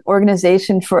sort of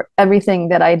organization for everything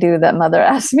that I do that Mother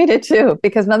asked me to do,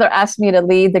 because Mother asked me to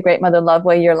lead the Great Mother Love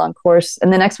Way year-long course.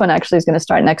 And the next one actually is going to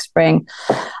start next spring.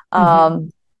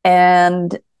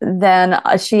 And then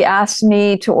she asked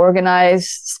me to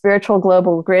organize spiritual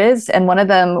global grids. And one of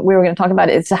them we were going to talk about,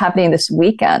 it's happening this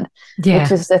weekend, which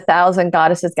is the 1,000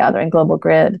 Goddesses Gathering Global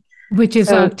Grid. Which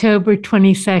is October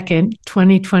 22nd,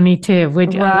 2022,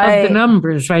 which I love the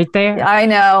numbers right there. I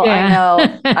know.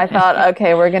 I thought,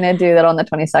 okay, we're going to do that on the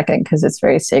 22nd because it's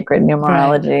very sacred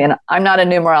numerology. Right. And I'm not a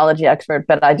numerology expert,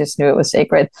 but I just knew it was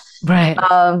sacred. Right.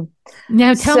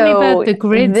 Now tell me about the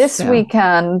grid. This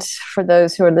weekend, for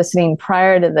those who are listening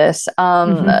prior to this,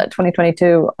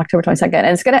 2022, October 22nd,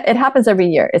 and it happens every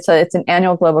year. It's an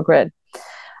annual global grid.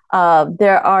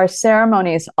 There are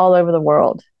ceremonies all over the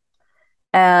world.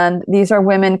 And these are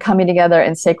women coming together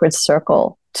in sacred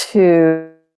circle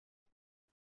to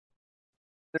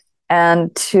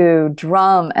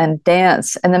drum and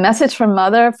dance. And the message from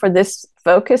Mother for this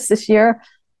focus this year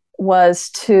was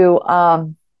to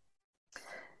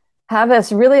have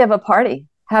us really have a party,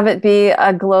 have it be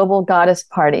a global goddess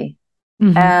party.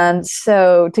 And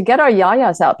so to get our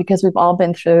yayas out, because we've all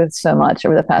been through so much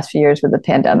over the past few years with the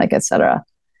pandemic, et cetera.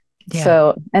 Yeah.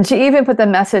 So, and she even put the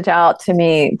message out to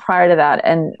me prior to that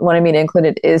and wanted me to include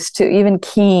it, is to even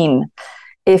keen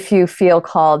if you feel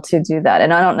called to do that.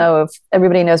 And I don't know if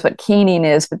everybody knows what keening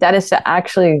is, but that is to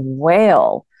actually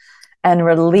wail and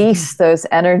release those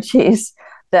energies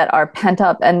that are pent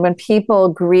up. And when people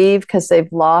grieve because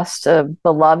they've lost a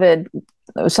beloved,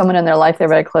 someone in their life they're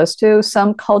very close to,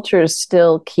 some cultures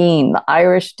still keen. The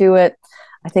Irish do it.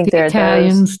 I think the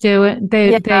Italians do it.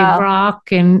 They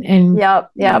rock and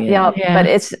Yep. But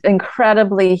it's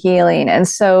incredibly healing. And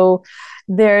so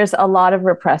there's a lot of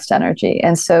repressed energy.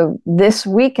 And so this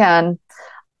weekend,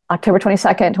 October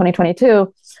 22nd,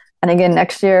 2022, and again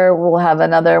next year we'll have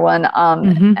another one,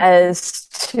 as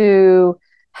to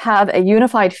have a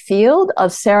unified field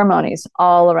of ceremonies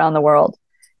all around the world.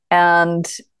 And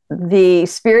the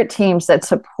spirit teams that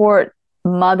support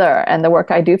Mother and the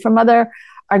work I do for Mother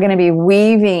are going to be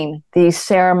weaving these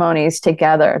ceremonies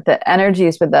together, the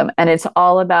energies with them. And it's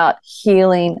all about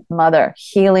healing Mother,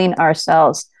 healing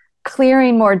ourselves,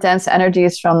 clearing more dense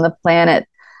energies from the planet.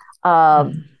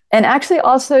 And actually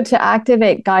also to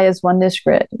activate Gaia's oneness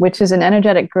grid, which is an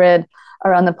energetic grid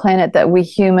around the planet that we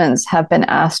humans have been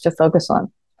asked to focus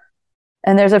on.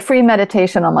 And there's a free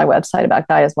meditation on my website about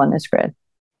Gaia's oneness grid.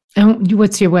 And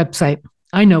what's your website?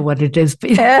 I know what it is.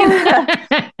 It's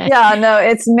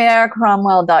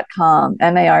marecromwell.com,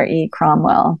 MARE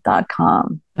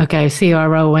Cromwell.com. Okay,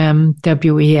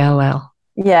 CROMWELL.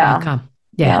 Yeah.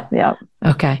 Yeah. Yeah.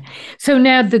 Okay. So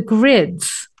now the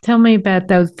grids. Tell me about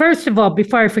those. First of all,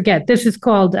 before I forget, this is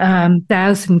called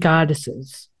Thousand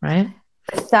Goddesses, right?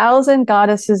 1,000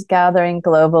 Goddesses Gathering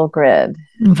Global Grid.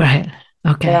 Right.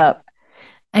 Okay. Yep.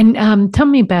 And tell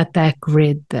me about that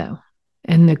grid, though,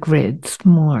 and the grids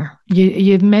more.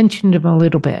 You've mentioned them a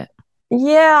little bit.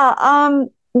 Yeah.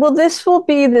 Well, this will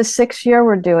be the 6th year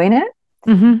we're doing it.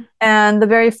 Mm-hmm. And the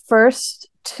very first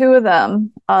two of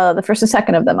them, the first and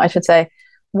second of them, I should say,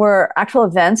 were actual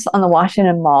events on the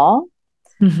Washington Mall.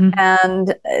 Mm-hmm.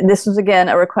 And this was, again,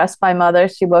 a request by Mother.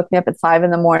 She woke me up at 5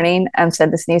 a.m. and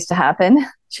said, this needs to happen.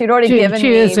 She'd already given me...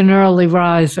 She is an early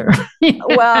riser.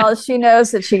 Well, she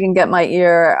knows that she can get my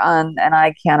ear on, and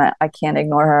I can't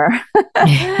ignore her.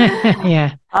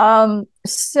 Yeah.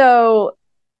 So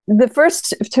the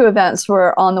first two events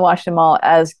were on the Washington Mall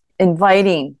as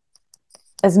inviting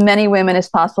as many women as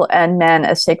possible and men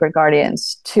as sacred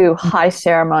guardians to high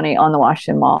ceremony on the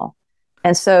Washington Mall.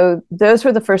 And so those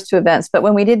were the first two events. But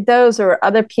when we did those, there were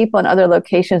other people in other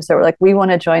locations that were like, we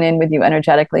want to join in with you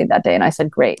energetically that day. And I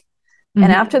said, great. Mm-hmm.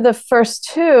 And after the first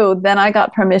two, then I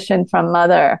got permission from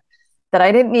Mother that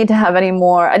I didn't need to have any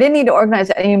more. I didn't need to organize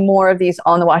any more of these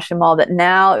on the Washington Mall, that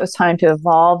now it was time to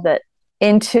evolve that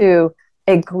into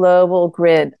a global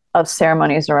grid of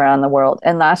ceremonies around the world.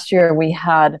 And last year we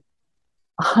had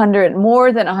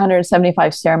more than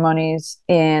 175 ceremonies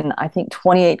in, I think,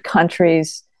 28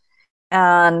 countries.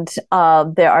 And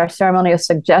there are ceremonial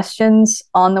suggestions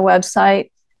on the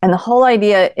website. And the whole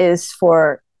idea is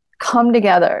for come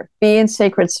together, be in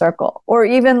sacred circle, or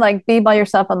even like be by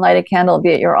yourself and light a candle,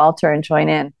 be at your altar and join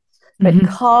in. But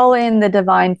call in the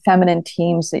divine feminine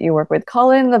teams that you work with.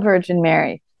 Call in the Virgin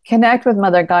Mary. Connect with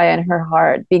Mother Gaia in her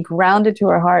heart. Be grounded to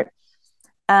her heart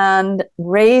and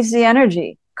raise the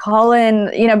energy. Call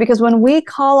in, because when we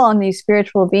call on these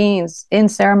spiritual beings in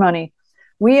ceremony,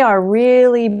 we are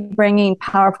really bringing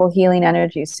powerful healing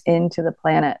energies into the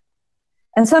planet.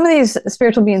 And some of these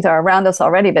spiritual beings are around us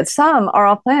already, but some are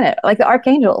off planet, like the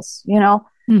archangels,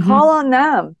 call on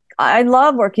them. I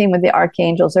love working with the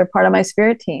archangels. They're part of my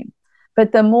spirit team.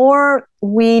 But the more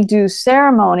we do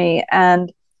ceremony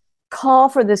and call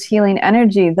for this healing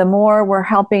energy, the more we're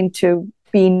helping to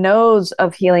be nodes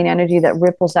of healing energy that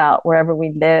ripples out wherever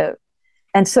we live.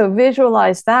 And so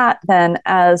visualize that then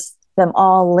as them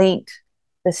all linked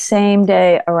the same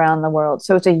day around the world.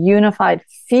 So it's a unified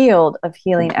field of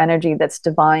healing energy that's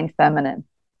divine feminine,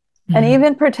 and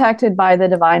even protected by the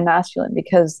divine masculine,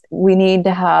 because we need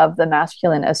to have the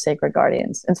masculine as sacred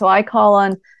guardians. And so I call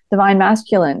on divine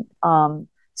masculine,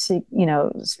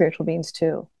 spiritual beings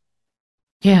too.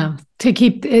 Yeah, to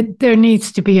keep it, there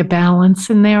needs to be a balance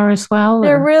in there as well.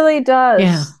 There really does.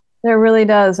 Yeah. There really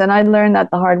does. And I learned that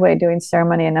the hard way doing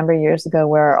ceremony a number of years ago,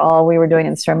 where all we were doing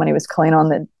in ceremony was calling on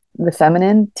the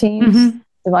feminine teams,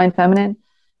 divine feminine.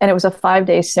 And it was a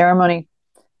 5-day ceremony.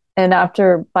 And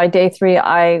by day 3,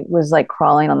 I was like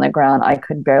crawling on the ground. I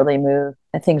could barely move.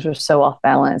 And things were so off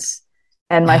balance.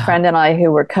 And my friend and I,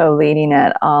 who were co-leading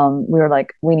it, we were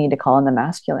like, we need to call in the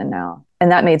masculine now.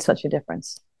 And that made such a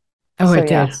difference. Oh, so, it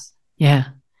did.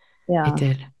 Yes. Yeah. It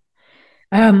did.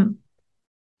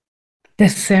 The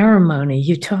ceremony,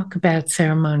 you talk about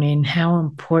ceremony and how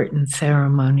important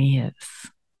ceremony is.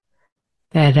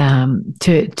 That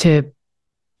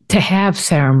to have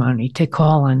ceremony, to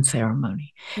call on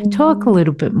ceremony. Talk a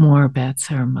little bit more about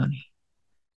ceremony.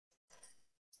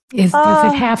 Does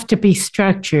it have to be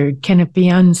structured? Can it be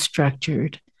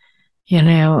unstructured?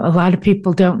 A lot of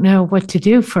people don't know what to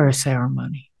do for a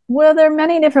ceremony. Well, there are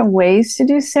many different ways to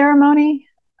do ceremony.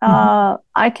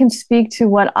 I can speak to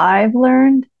what I've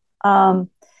learned.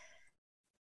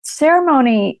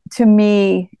 Ceremony to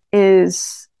me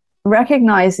is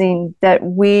recognizing that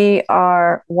we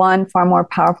are, one, far more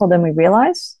powerful than we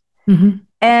realize,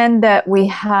 and that we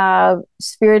have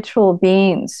spiritual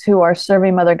beings who are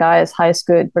serving Mother Gaia's highest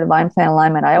good for divine plan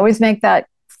alignment. I always make that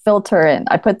filter in.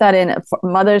 I put that in,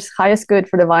 Mother's highest good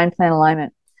for divine plan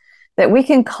alignment. That we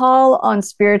can call on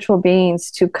spiritual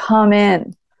beings to come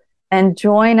in and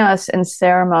join us in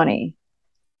ceremony.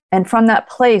 And from that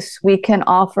place, we can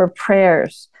offer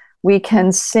prayers, we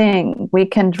can sing, we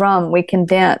can drum, we can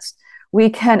dance, we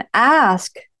can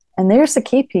ask, and there's the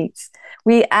key piece.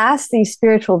 We ask these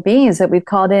spiritual beings that we've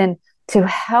called in to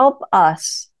help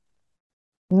us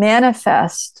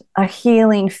manifest a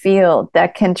healing field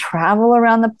that can travel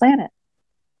around the planet.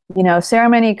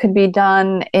 Ceremony could be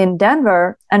done in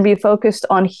Denver and be focused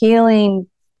on healing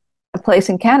a place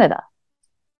in Canada,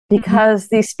 because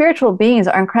these spiritual beings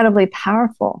are incredibly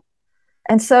powerful.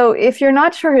 And so if you're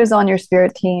not sure who's on your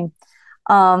spirit team,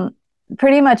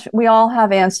 pretty much we all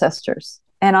have ancestors.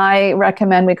 And I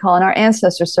recommend we call on our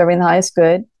ancestors serving the highest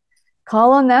good.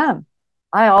 Call on them.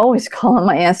 I always call on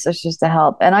my ancestors to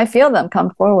help, and I feel them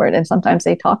come forward, and sometimes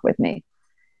they talk with me.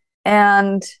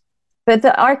 But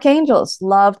the archangels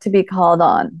love to be called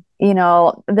on. You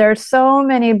know, there are so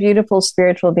many beautiful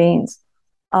spiritual beings.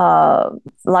 A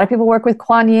lot of people work with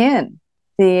Kuan Yin,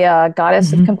 the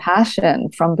goddess of compassion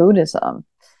from Buddhism.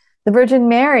 The Virgin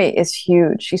Mary is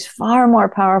huge. She's far more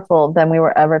powerful than we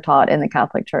were ever taught in the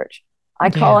Catholic Church. I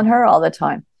call on her all the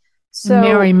time. So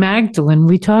Mary Magdalene,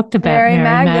 we talked about Mary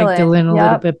Magdalene a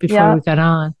little bit before we got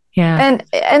on. Yeah.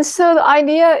 And so the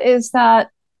idea is that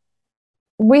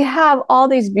we have all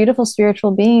these beautiful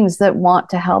spiritual beings that want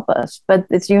to help us, but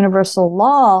it's universal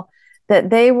law that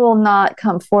they will not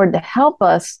come forward to help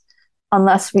us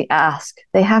unless we ask.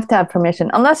 They have to have permission,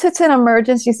 unless it's an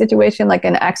emergency situation, like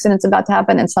an accident's about to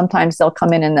happen, and sometimes they'll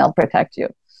come in and they'll protect you.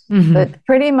 But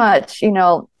pretty much, you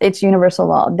know, it's universal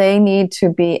law. They need to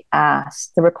be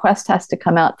asked. The request has to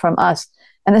come out from us.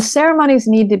 And the ceremonies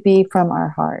need to be from our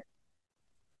heart.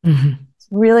 It's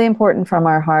really important from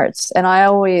our hearts. And I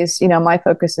always, you know, my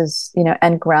focus is, you know,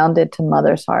 and grounded to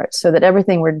Mother's heart, so that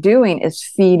everything we're doing is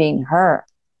feeding her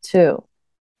too.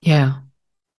 Yeah.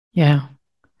 Yeah.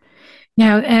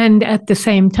 Now, and at the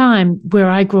same time, where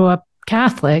I grew up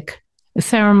Catholic, the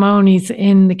ceremonies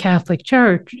in the Catholic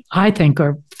Church, I think,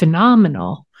 are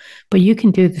phenomenal. But you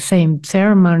can do the same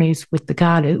ceremonies with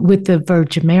the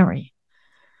Virgin Mary,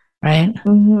 right?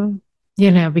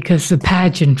 You know, because the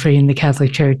pageantry in the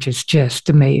Catholic Church is just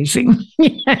amazing.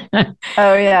 Oh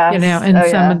yeah, you know,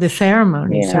 and some of the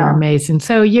ceremonies are amazing.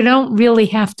 So you don't really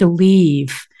have to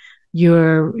leave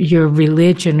your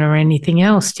religion or anything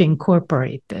else to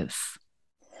incorporate this.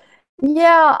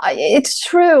 Yeah, it's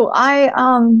true.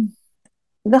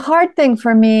 The hard thing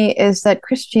for me is that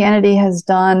Christianity has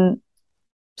done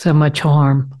so much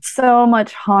harm.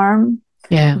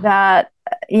 Yeah. That,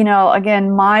 you know,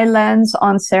 again, my lens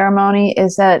on ceremony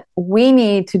is that we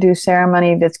need to do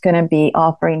ceremony that's going to be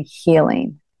offering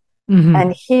healing.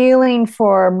 And healing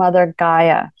for Mother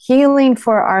Gaia, healing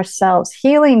for ourselves,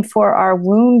 healing for our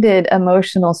wounded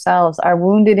emotional selves, our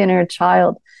wounded inner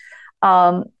child,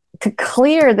 to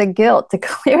clear the guilt, to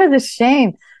clear the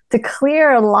shame, to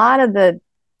clear a lot of the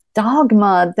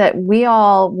dogma that we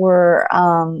all were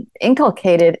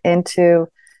inculcated into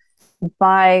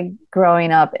by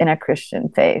growing up in a Christian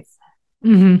faith.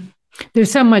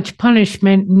 There's so much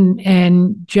punishment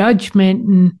and judgment,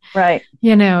 and right.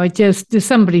 You know, it just,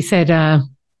 somebody said,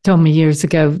 told me years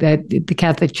ago that the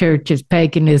Catholic Church is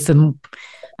paganism.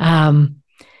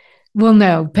 Well,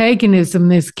 no,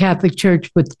 paganism is Catholic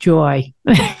Church with joy.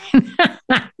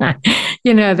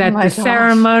 You know, that the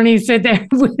ceremonies are there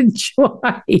with joy,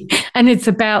 and it's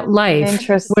about life,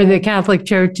 where the Catholic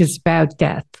Church is about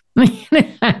death.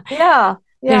 Yeah.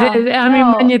 I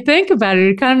mean, when you think about it,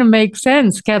 it kind of makes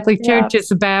sense. Catholic Church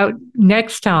is about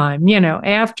next time, you know,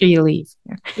 after you leave.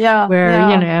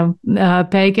 Where, you know,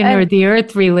 pagan or the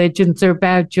earth religions are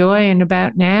about joy and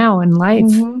about now and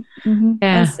life.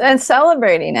 And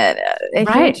celebrating it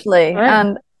hugely.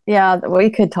 Right. And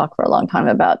we could talk for a long time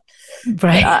about.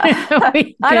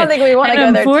 I don't think we want to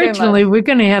go there too much. Unfortunately, we're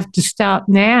going to have to stop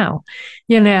now,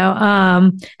 you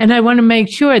know, and I want to make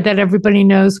sure that everybody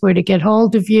knows where to get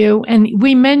hold of you. And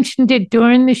we mentioned it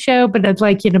during the show, but I'd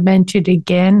like you to mention it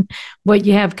again, what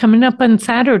you have coming up on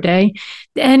Saturday.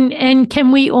 And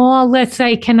can we all, let's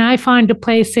say, can I find a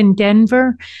place in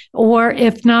Denver? Or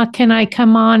if not, can I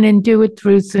come on and do it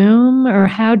through Zoom? Or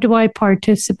how do I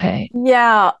participate?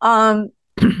 Yeah.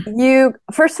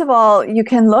 First of all, you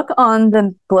can look on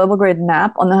the Global Grid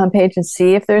map on the homepage and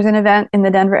see if there's an event in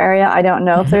the Denver area. I don't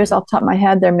know if there's, off the top of my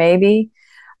head, there may be.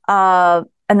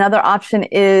 Another option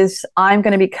is I'm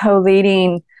going to be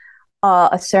co-leading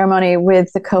a ceremony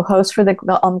with the co-host for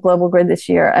on Global Grid this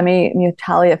year,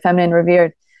 Mutalia Feminine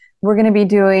Revered. We're going to be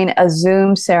doing a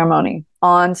Zoom ceremony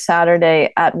on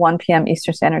Saturday at 1 p.m.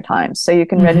 Eastern Standard Time. So you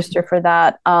can register for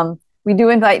that. We do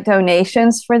invite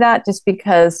donations for that, just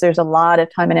because there's a lot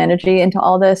of time and energy into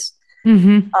all this.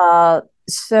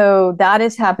 So that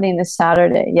is happening this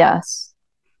Saturday. Yes.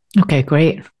 Okay,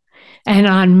 great. And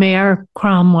on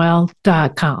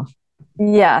marecromwell.com.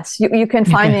 Yes, you can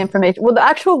find the information. Well, the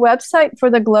actual website for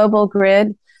the Global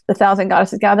Grid, the Thousand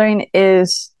Goddesses Gathering,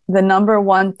 is the number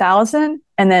 1000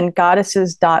 and then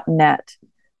goddesses.net.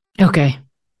 Okay.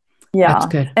 Yeah. That's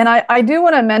good. And I do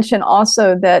want to mention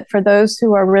also that for those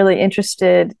who are really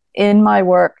interested in my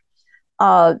work,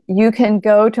 you can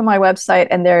go to my website,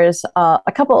 and there's there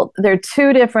are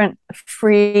 2 different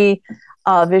free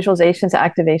visualizations,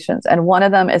 activations. And one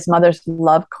of them is Mother's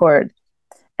Love Chord.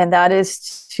 And that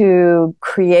is to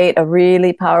create a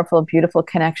really powerful, beautiful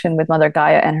connection with Mother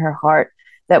Gaia and her heart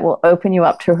that will open you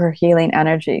up to her healing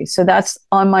energy. So that's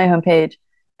on my homepage.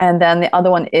 And then the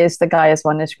other one is the Gaia's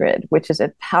Oneness Grid, which is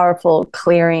a powerful,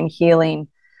 clearing, healing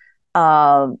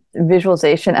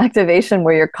visualization activation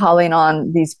where you're calling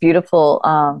on these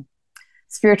beautiful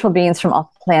spiritual beings from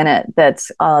off the planet.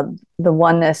 That's the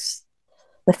oneness,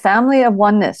 the family of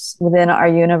oneness within our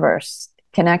universe.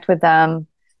 Connect with them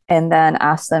and then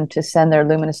ask them to send their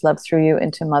luminous love through you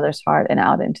into Mother's heart and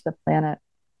out into the planet.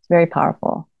 It's very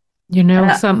powerful. You know,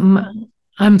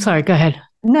 I'm sorry, go ahead.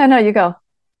 No, you go.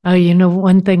 Oh, you know,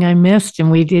 one thing I missed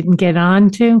and we didn't get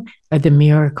on to are the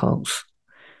miracles,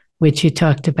 which you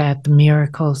talked about the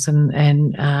miracles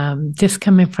and just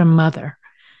coming from Mother,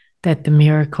 that the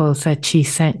miracles that she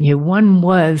sent you. One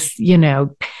was, you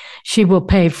know, she will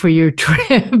pay for your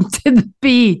trip to the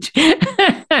beach.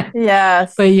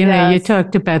 Yes. But, you know, you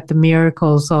talked about the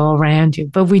miracles all around you,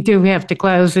 but we do have to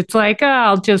close. It's like, oh,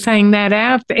 I'll just hang that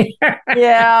out there.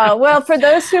 Yeah. Well, for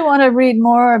those who want to read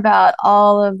more about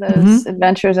all of those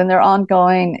adventures and they're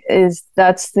ongoing,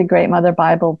 that's the Great Mother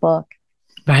Bible book.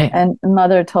 Right. And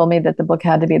Mother told me that the book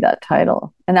had to be that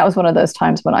title. And that was one of those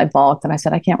times when I balked and I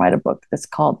said, I can't write a book that's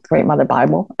called Great Mother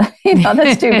Bible. You know,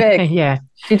 that's too big. Yeah.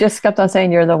 She just kept on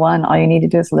saying, you're the one. All you need to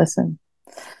do is listen.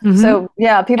 So,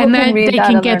 yeah, people can read that. They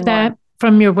can get that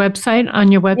from your website,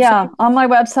 on your website? Yeah, on my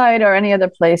website or any other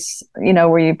place, you know,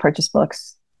 where you purchase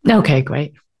books. Okay,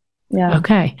 great. Yeah.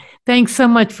 Okay. Thanks so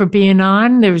much for being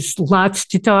on. There's lots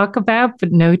to talk about,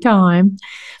 but no time.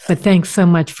 But thanks so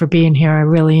much for being here. I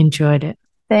really enjoyed it.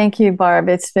 Thank you, Barb.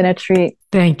 It's been a treat.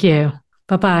 Thank you.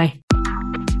 Bye-bye.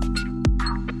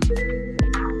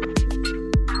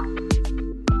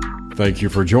 Thank you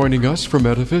for joining us for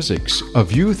Metaphysics, A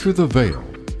View Through the Veil.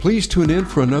 Please tune in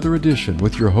for another edition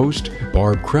with your host,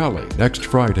 Barb Crowley, next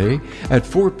Friday at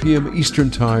 4 p.m. Eastern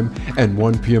Time and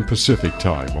 1 p.m. Pacific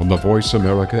Time on the Voice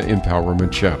America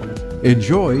Empowerment Channel.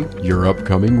 Enjoy your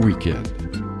upcoming weekend.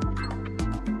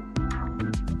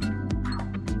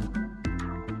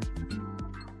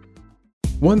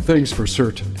 One thing's for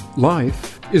certain,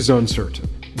 life is uncertain.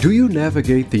 Do you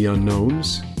navigate the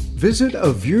unknowns? Visit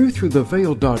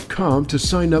aviewthroughtheveil.com to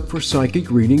sign up for psychic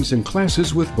readings and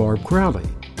classes with Barb Crowley.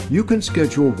 You can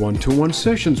schedule one-to-one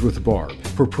sessions with Barb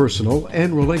for personal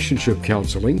and relationship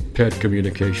counseling, pet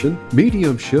communication,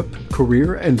 mediumship,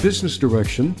 career and business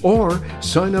direction, or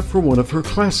sign up for one of her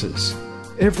classes.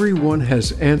 Everyone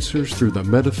has answers through the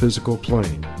metaphysical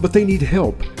plane, but they need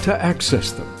help to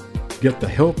access them. Get the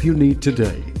help you need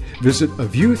today. Visit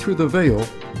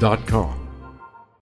aviewthroughtheveil.com.